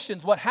as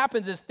Christians, what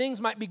happens is things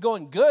might be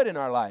going good in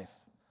our life,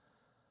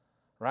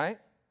 right?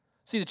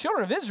 See, the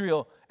children of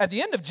Israel, at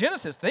the end of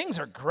Genesis, things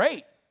are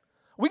great.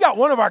 We got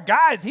one of our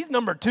guys, he's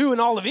number 2 in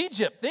all of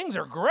Egypt. Things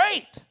are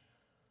great.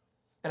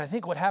 And I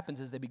think what happens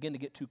is they begin to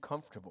get too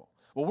comfortable.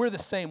 Well, we're the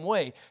same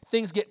way.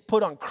 Things get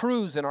put on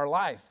cruise in our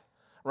life,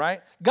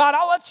 right? God,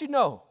 I'll let you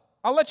know.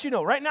 I'll let you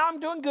know. Right now I'm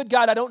doing good,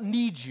 God. I don't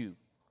need you.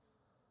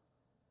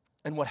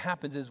 And what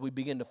happens is we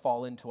begin to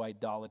fall into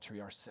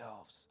idolatry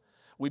ourselves.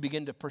 We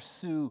begin to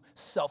pursue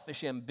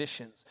selfish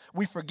ambitions.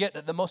 We forget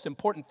that the most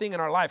important thing in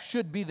our life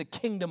should be the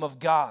kingdom of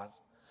God,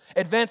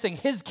 advancing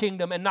His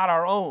kingdom and not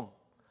our own.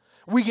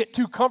 We get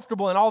too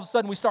comfortable and all of a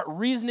sudden we start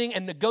reasoning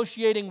and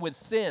negotiating with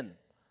sin.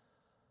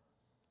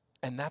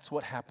 And that's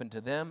what happened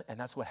to them, and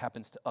that's what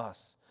happens to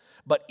us.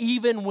 But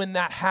even when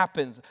that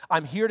happens,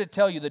 I'm here to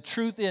tell you the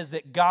truth is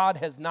that God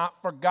has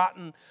not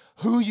forgotten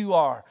who you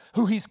are,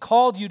 who He's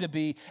called you to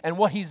be, and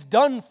what He's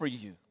done for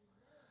you.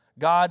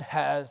 God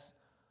has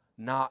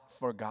not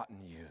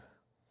forgotten you.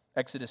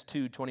 Exodus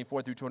 2,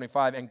 24 through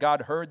 25. And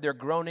God heard their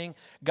groaning.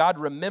 God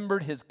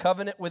remembered His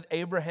covenant with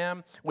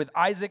Abraham, with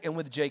Isaac, and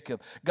with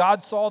Jacob.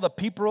 God saw the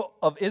people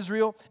of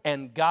Israel,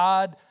 and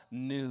God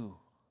knew.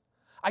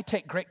 I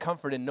take great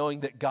comfort in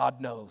knowing that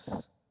God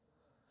knows.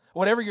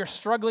 Whatever you're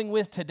struggling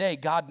with today,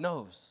 God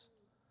knows.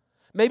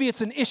 Maybe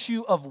it's an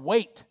issue of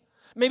weight.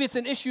 Maybe it's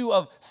an issue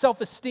of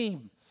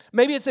self-esteem.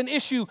 Maybe it's an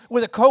issue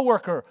with a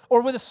coworker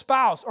or with a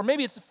spouse, or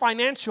maybe it's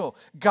financial.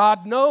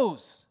 God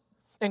knows,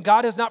 and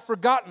God has not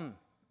forgotten.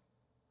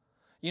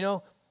 You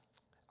know,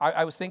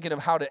 I was thinking of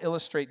how to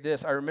illustrate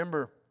this. I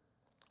remember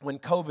when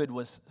COVID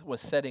was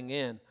setting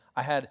in,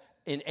 I had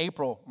in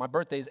April, my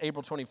birthday is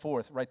April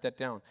 24th, write that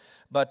down.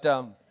 But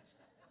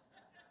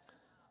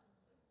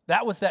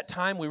that was that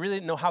time we really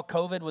didn't know how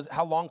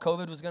long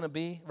COVID was going to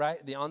be,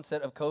 right? The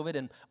onset of COVID.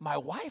 And my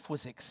wife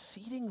was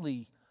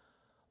exceedingly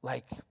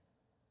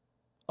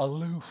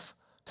aloof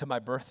to my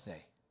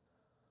birthday.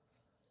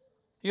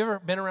 You ever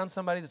been around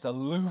somebody that's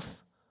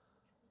aloof?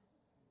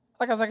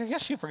 I was like, I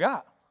guess she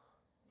forgot.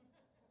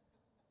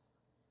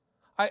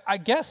 I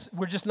guess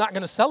we're just not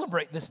going to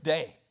celebrate this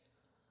day.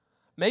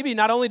 Maybe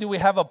not only do we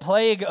have a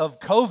plague of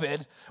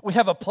COVID, we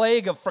have a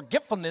plague of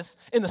forgetfulness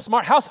in the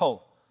Smartt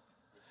household.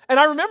 And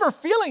I remember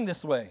feeling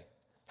this way.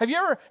 Have you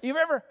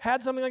ever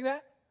had something like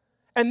that?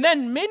 And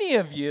then many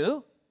of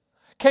you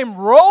came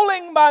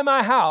rolling by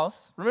my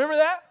house. Remember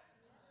that?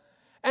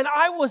 And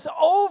I was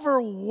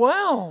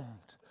overwhelmed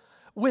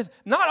with,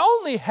 not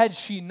only had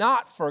she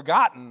not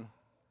forgotten,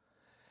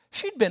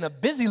 she'd been a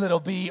busy little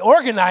bee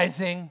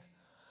organizing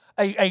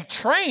a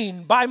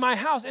train by my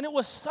house. And it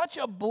was such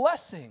a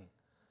blessing.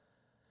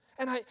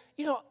 And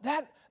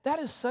that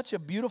is such a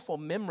beautiful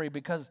memory,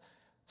 because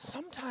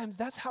sometimes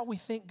that's how we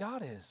think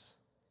God is.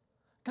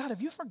 God,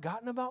 have you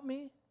forgotten about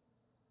me?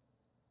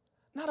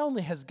 Not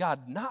only has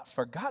God not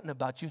forgotten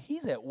about you,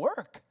 He's at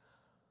work.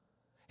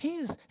 He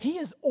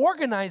is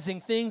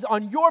organizing things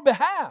on your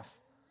behalf.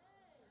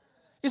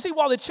 You see,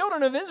 while the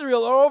children of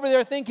Israel are over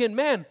there thinking,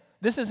 man,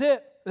 this is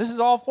it. This is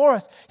all for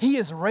us. He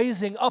is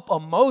raising up a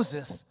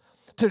Moses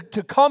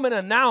to come and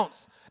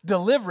announce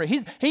delivery.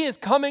 He is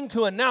coming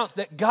to announce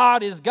that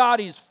God is God.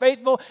 He's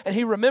faithful, and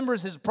He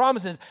remembers His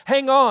promises.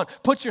 Hang on.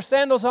 Put your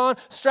sandals on.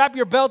 Strap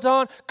your belt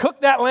on.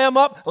 Cook that lamb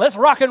up. Let's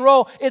rock and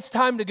roll. It's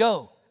time to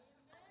go.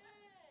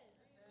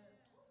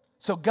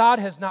 So God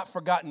has not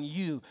forgotten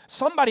you.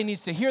 Somebody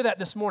needs to hear that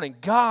this morning.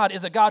 God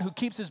is a God who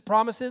keeps His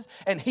promises,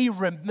 and He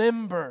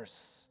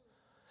remembers.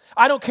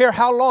 I don't care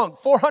how long.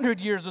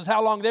 400 years was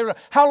how long they were.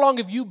 How long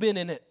have you been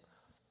in it?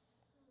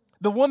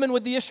 The woman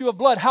with the issue of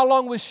blood, how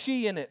long was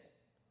she in it?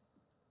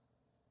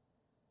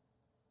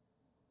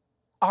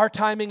 Our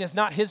timing is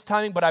not His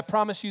timing, but I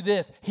promise you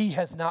this, He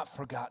has not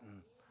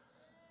forgotten.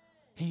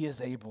 He is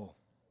able.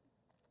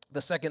 The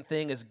second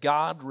thing is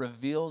God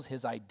reveals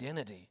His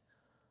identity.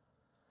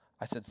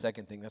 I said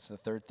second thing, that's the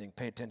third thing.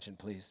 Pay attention,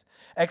 please.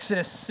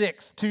 Exodus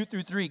 6,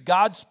 2-3,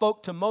 God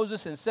spoke to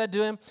Moses and said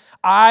to him,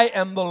 I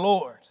am the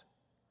Lord.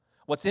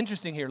 What's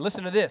interesting here,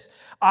 listen to this.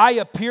 I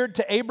appeared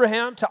to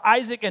Abraham, to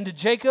Isaac, and to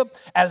Jacob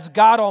as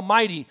God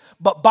Almighty,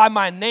 but by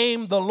my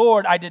name, the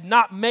Lord, I did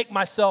not make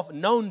myself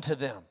known to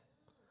them.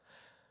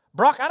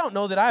 Brock, I don't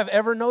know that I have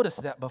ever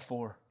noticed that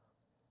before.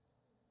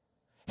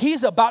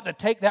 He's about to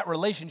take that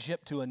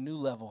relationship to a new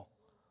level.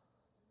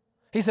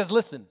 He says,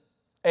 listen,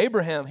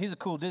 Abraham, he's a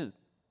cool dude.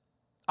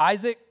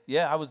 Isaac,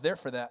 yeah, I was there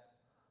for that,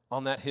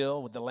 on that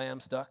hill with the lamb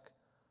stuck.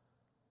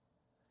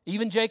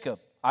 Even Jacob,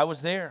 I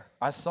was there.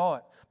 I saw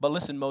it. But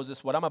listen,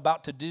 Moses, what I'm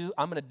about to do,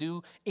 I'm going to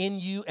do in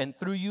you and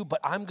through you, but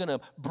I'm going to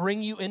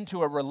bring you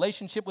into a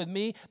relationship with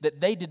me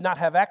that they did not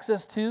have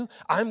access to.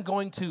 I'm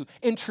going to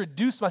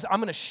introduce myself. I'm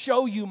going to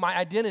show you my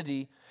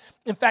identity.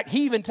 In fact,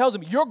 he even tells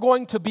him, you're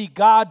going to be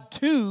God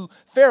to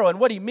Pharaoh. And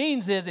what he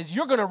means is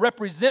you're going to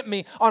represent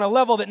me on a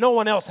level that no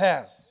one else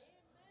has.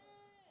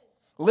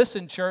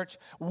 Listen, church,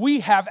 we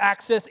have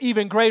access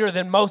even greater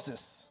than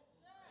Moses.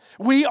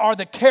 We are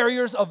the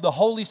carriers of the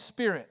Holy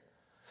Spirit.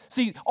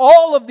 See,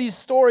 all of these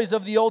stories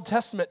of the Old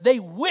Testament, they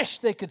wish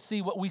they could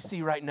see what we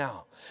see right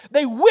now.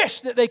 They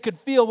wish that they could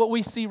feel what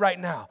we see right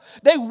now.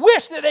 They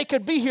wish that they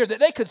could be here,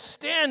 that they could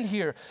stand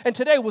here. And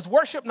today, was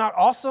worship not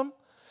awesome?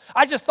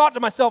 I just thought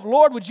to myself,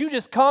 Lord, would you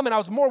just come? And I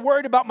was more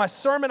worried about my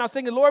sermon. I was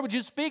thinking, Lord, would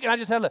you speak? And I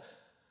just had to,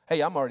 hey,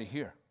 I'm already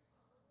here.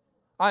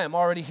 I am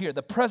already here.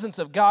 The presence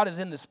of God is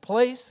in this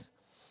place.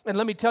 And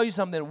let me tell you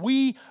something,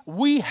 we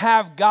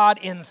have God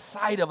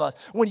inside of us.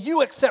 When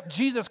you accept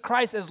Jesus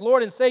Christ as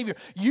Lord and Savior,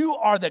 you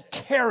are the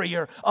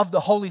carrier of the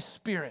Holy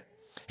Spirit.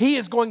 He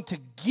is going to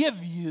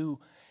give you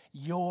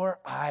your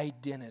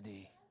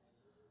identity.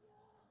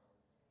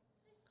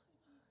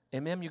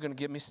 Amen, you're going to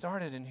get me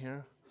started in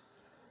here.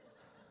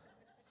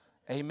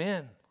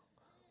 Amen.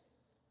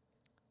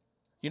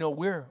 You know,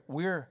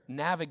 we're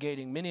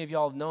navigating, many of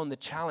y'all have known the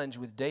challenge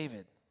with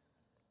David.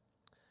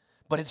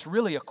 But it's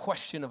really a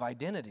question of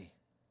identity.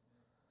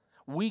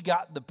 We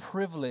got the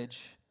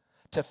privilege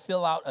to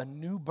fill out a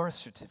new birth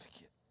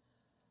certificate.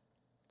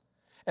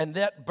 And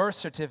that birth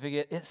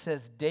certificate, it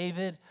says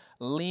David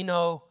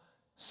Lino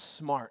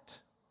Smartt.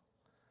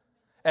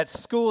 At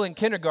school in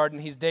kindergarten,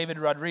 he's David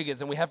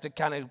Rodriguez, and we have to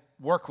kind of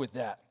work with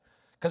that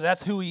because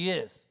that's who he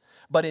is.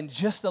 But in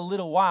just a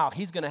little while,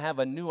 he's going to have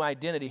a new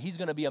identity. He's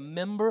going to be a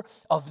member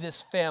of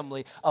this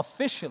family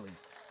officially.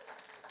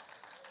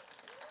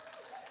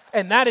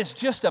 And that is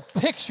just a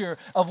picture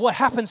of what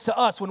happens to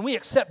us when we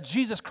accept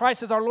Jesus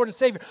Christ as our Lord and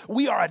Savior.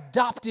 We are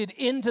adopted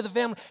into the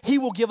family. He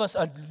will give us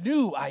a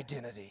new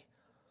identity.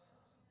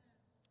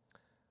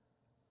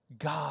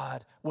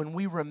 God, when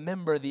we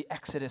remember the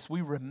Exodus,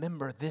 we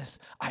remember this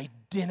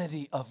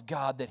identity of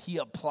God that He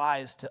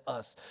applies to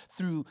us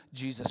through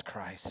Jesus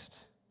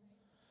Christ.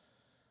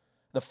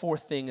 The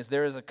fourth thing is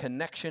there is a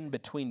connection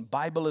between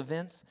Bible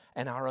events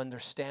and our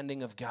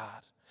understanding of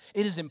God.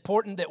 It is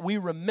important that we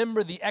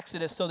remember the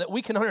Exodus so that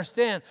we can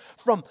understand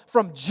from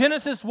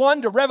Genesis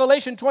 1 to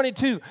Revelation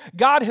 22,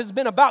 God has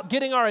been about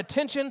getting our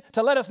attention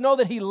to let us know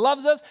that He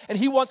loves us and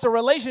He wants a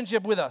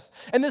relationship with us.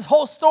 And this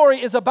whole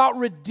story is about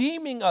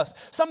redeeming us,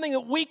 something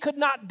that we could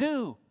not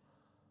do.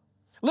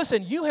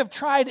 Listen, you have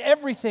tried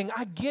everything.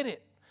 I get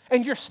it.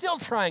 And you're still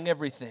trying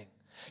everything.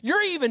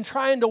 You're even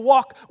trying to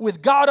walk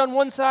with God on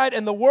one side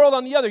and the world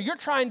on the other. You're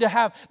trying to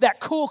have that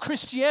cool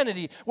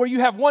Christianity where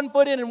you have one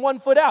foot in and one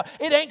foot out.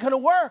 It ain't going to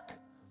work.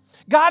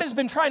 God has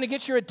been trying to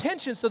get your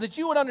attention so that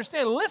you would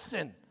understand,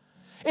 listen,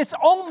 it's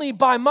only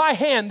by my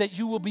hand that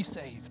you will be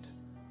saved.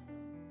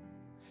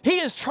 He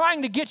is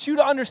trying to get you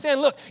to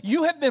understand, look,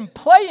 you have been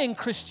playing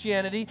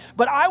Christianity,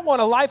 but I want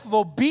a life of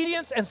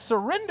obedience and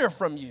surrender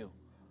from you.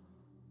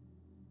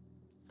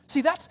 See,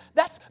 that's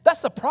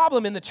the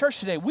problem in the church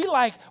today. We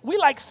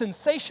like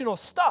sensational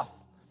stuff.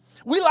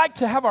 We like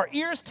to have our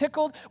ears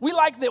tickled. We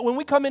like that when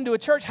we come into a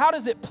church, how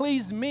does it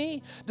please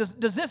me?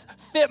 Does this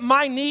fit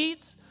my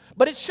needs?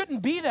 But it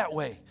shouldn't be that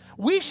way.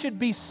 We should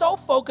be so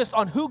focused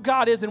on who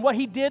God is and what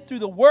He did through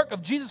the work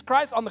of Jesus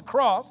Christ on the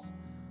cross.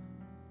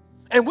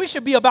 And we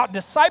should be about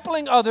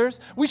discipling others.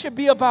 We should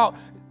be about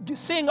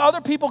seeing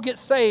other people get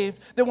saved.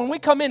 That when we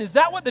come in, is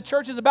that what the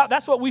church is about?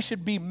 That's what we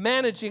should be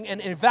managing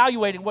and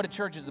evaluating what a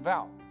church is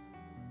about.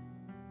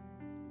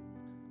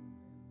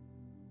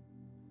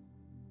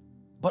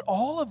 But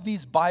all of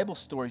these Bible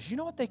stories, you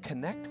know what they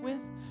connect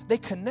with? They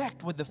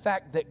connect with the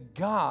fact that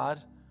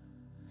God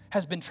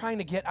has been trying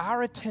to get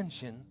our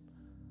attention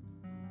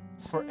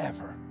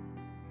forever.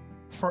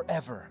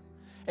 Forever.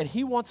 And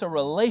He wants a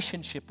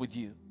relationship with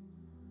you.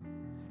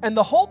 And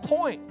the whole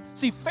point,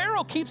 see,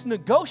 Pharaoh keeps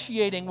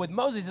negotiating with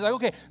Moses. He's like,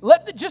 okay,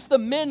 let just the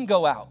men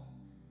go out.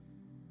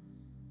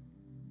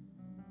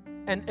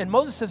 And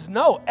Moses says,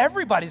 no,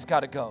 everybody's got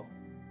to go.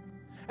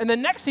 And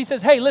then next he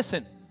says, hey,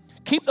 listen,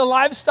 keep the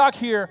livestock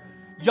here.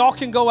 Y'all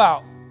can go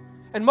out.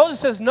 And Moses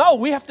says, no,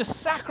 we have to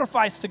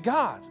sacrifice to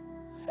God.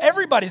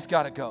 Everybody's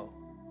got to go.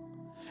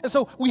 And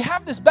so we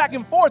have this back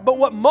and forth, but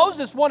what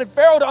Moses wanted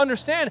Pharaoh to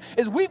understand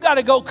is we've got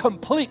to go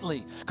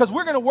completely because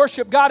we're going to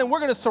worship God and we're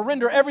going to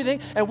surrender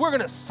everything and we're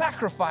going to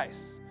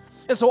sacrifice.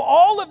 And so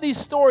all of these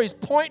stories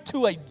point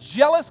to a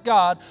jealous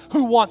God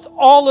who wants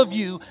all of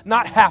you,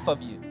 not half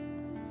of you.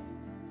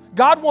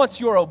 God wants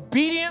your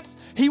obedience.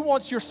 He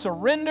wants your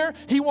surrender.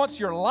 He wants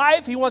your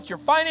life. He wants your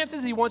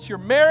finances. He wants your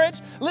marriage.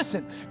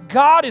 Listen,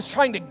 God is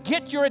trying to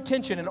get your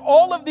attention, and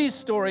all of these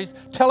stories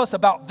tell us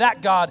about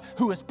that God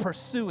who is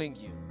pursuing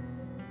you.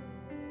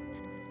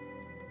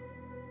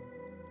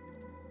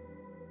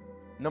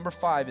 Number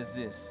 5 is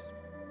this.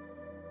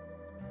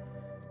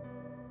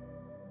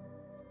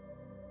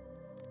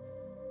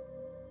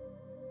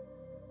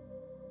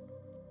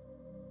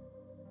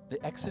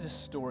 The Exodus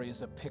story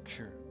is a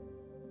picture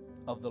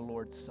of the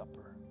Lord's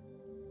Supper.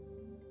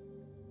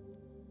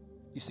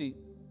 You see,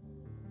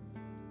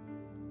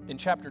 in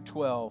chapter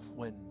 12,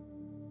 when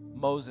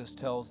Moses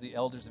tells the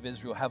elders of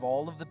Israel, have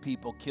all of the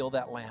people kill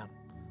that lamb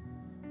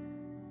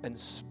and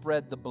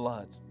spread the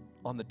blood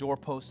on the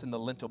doorpost and the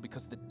lintel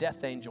because the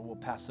death angel will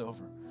pass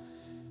over.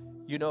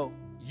 You know,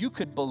 you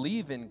could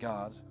believe in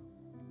God.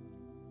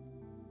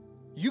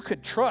 You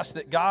could trust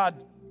that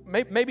God,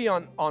 maybe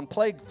on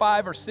plague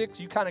 5 or 6,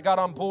 you kind of got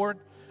on board.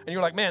 And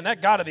you're like, man,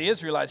 that God of the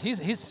Israelites,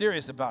 he's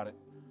serious about it.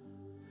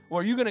 Well,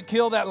 are you going to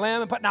kill that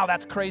lamb? Now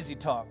that's crazy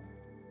talk.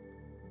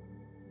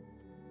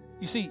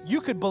 You see,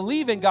 you could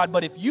believe in God,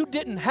 but if you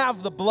didn't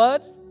have the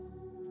blood,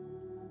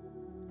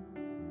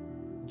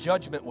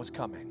 judgment was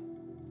coming.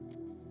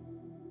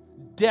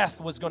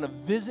 Death was going to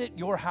visit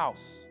your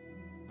house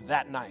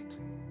that night.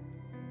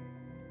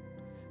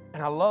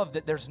 And I love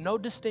that there's no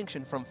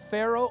distinction from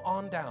Pharaoh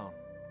on down.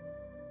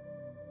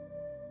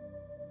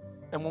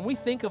 And when we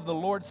think of the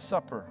Lord's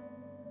Supper,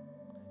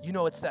 you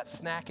know, it's that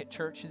snack at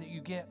church that you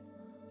get.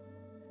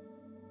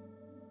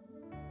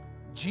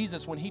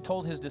 Jesus, when He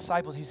told His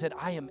disciples, He said,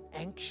 I am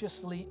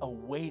anxiously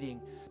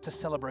awaiting to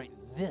celebrate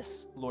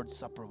this Lord's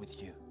Supper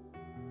with you.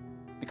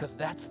 Because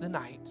that's the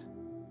night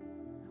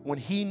when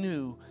He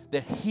knew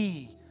that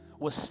He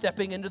was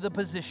stepping into the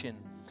position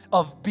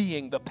of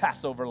being the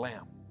Passover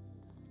lamb.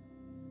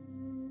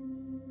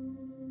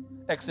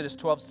 Exodus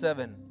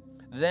 12:7.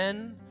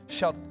 Then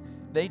shall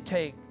they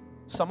take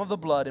some of the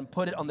blood and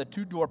put it on the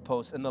 2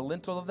 doorposts and the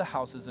lintel of the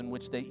houses in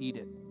which they eat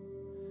it.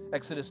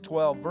 Exodus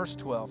 12, verse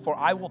 12. For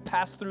I will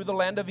pass through the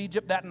land of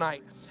Egypt that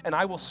night, and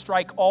I will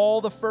strike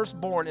all the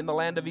firstborn in the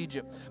land of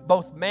Egypt,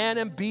 both man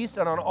and beast,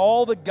 and on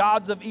all the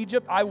gods of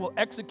Egypt I will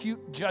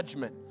execute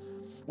judgment.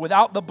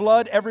 Without the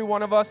blood, every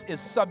one of us is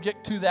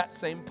subject to that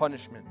same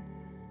punishment.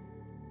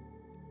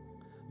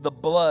 the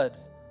blood.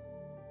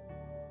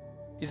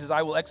 He says,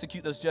 I will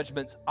execute those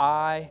judgments.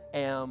 I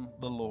am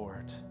the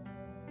Lord.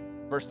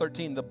 Verse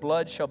 13, the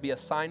blood shall be a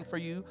sign for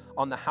you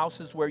on the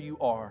houses where you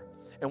are.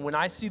 And when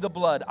I see the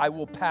blood, I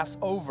will pass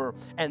over,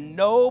 and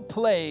no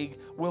plague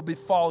will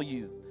befall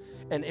you,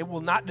 and it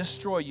will not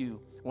destroy you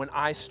when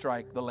I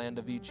strike the land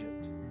of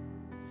Egypt.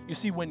 You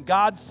see, when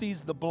God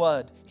sees the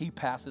blood, he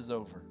passes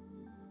over.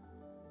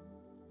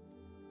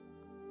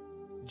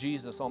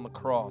 Jesus on the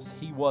cross,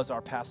 he was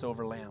our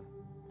Passover lamb.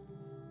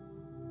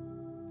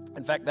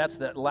 In fact, that's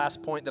the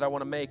last point that I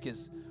want to make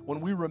is when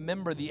we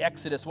remember the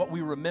Exodus, what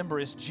we remember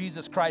is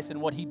Jesus Christ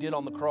and what he did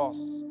on the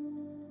cross.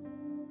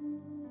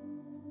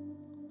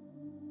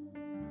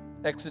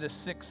 Exodus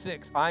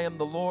 6:6, I am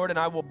the Lord, and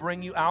I will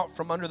bring you out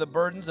from under the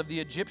burdens of the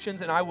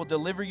Egyptians, and I will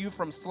deliver you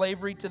from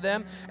slavery to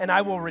them, and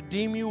I will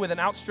redeem you with an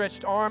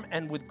outstretched arm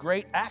and with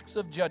great acts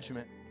of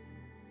judgment.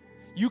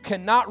 You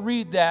cannot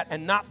read that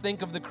and not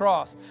think of the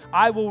cross.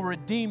 I will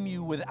redeem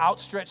you with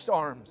outstretched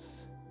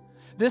arms.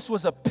 This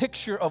was a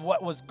picture of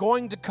what was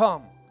going to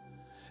come.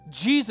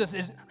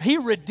 He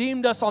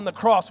redeemed us on the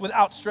cross with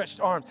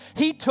outstretched arms.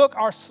 He took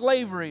our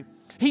slavery.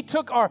 He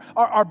took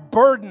our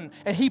burden,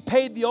 and he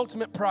paid the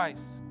ultimate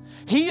price.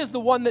 He is the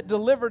one that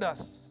delivered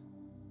us.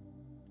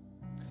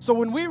 So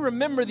when we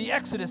remember the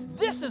Exodus,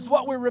 this is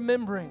what we're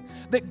remembering.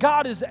 That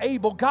God is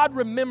able. God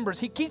remembers.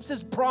 He keeps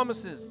his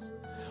promises.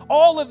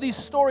 All of these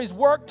stories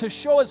work to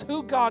show us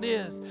who God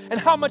is and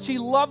how much he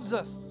loves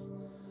us.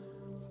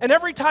 And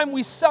every time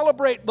we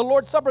celebrate the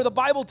Lord's Supper, the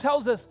Bible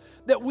tells us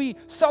that we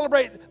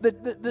celebrate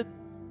the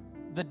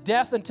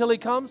death until he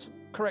comes.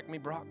 Correct me,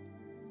 Brock.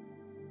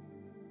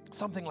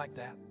 Something like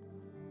that.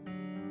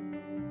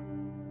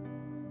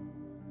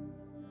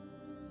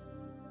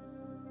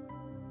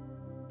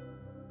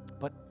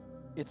 But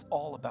it's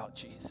all about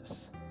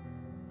Jesus.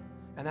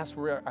 And that's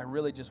where I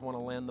really just want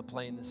to land the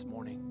plane this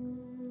morning.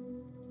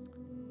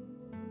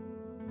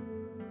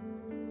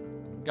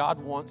 God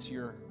wants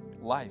your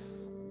life.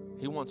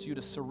 He wants you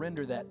to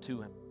surrender that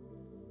to him.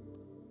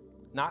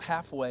 Not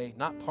halfway,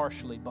 not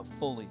partially, but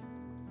fully.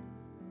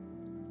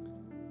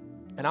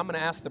 And I'm going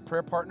to ask the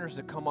prayer partners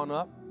to come on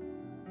up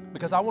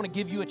because I want to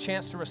give you a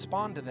chance to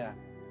respond to that.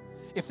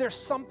 If there's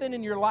something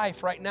in your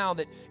life right now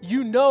that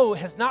you know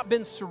has not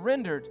been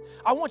surrendered,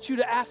 I want you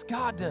to ask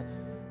God to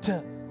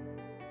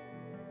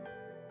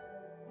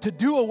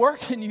do a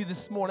work in you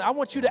this morning. I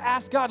want you to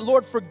ask God,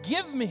 Lord,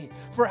 forgive me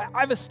for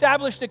I've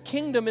established a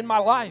kingdom in my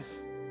life.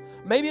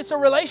 Maybe it's a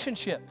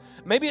relationship.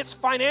 Maybe it's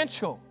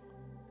financial.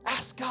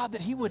 Ask God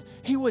that he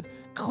would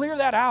clear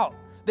that out,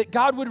 that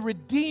God would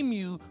redeem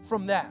you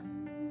from that.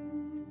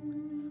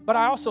 But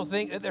I also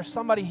think that there's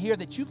somebody here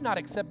that you've not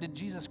accepted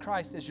Jesus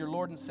Christ as your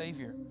Lord and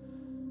Savior.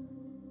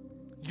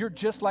 You're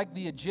just like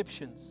the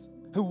Egyptians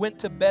who went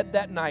to bed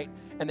that night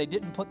and they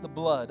didn't put the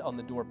blood on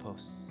the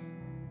doorposts.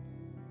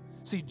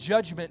 See,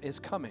 judgment is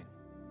coming.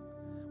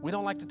 We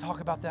don't like to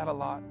talk about that a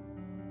lot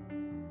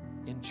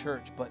in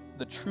church, but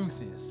the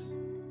truth is,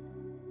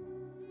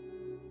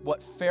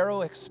 what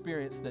Pharaoh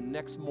experienced the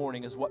next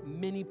morning is what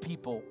many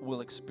people will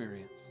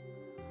experience.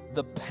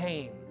 The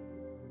pain,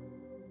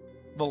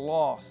 the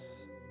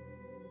loss.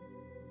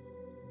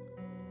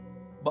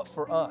 But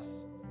for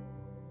us,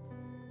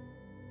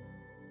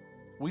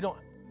 we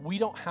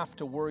don't have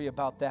to worry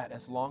about that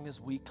as long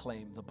as we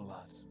claim the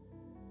blood.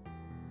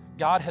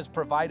 God has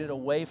provided a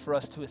way for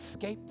us to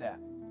escape that.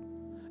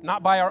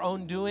 Not by our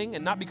own doing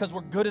and not because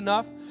we're good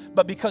enough,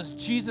 but because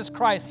Jesus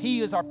Christ,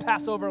 he is our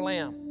Passover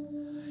lamb.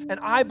 And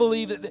I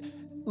believe that,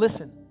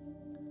 listen,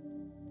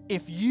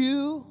 if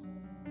you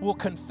will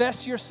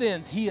confess your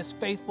sins, he is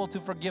faithful to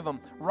forgive them.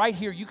 Right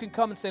here, you can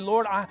come and say,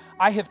 Lord,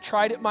 I have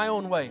tried it my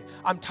own way.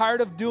 I'm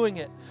tired of doing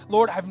it.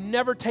 Lord, I've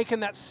never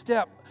taken that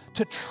step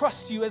to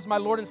trust you as my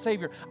Lord and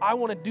Savior. I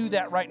want to do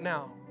that right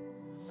now.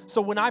 So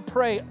when I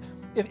pray,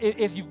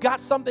 if you've got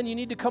something you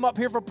need to come up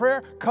here for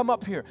prayer, come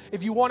up here.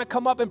 If you want to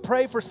come up and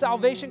pray for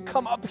salvation,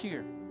 come up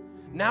here.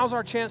 Now's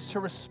our chance to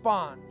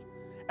respond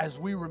as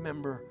we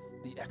remember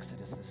the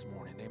Exodus this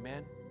morning.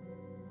 Amen?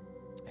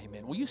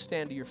 Amen. Will you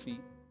stand to your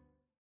feet?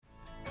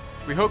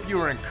 We hope you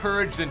were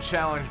encouraged and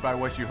challenged by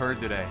what you heard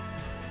today.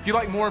 If you'd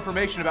like more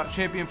information about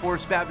Champion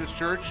Forest Baptist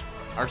Church,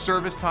 our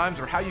service times,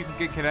 or how you can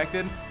get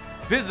connected,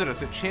 visit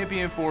us at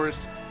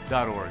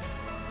championforest.org.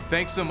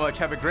 Thanks so much.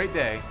 Have a great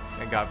day,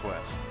 and God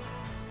bless.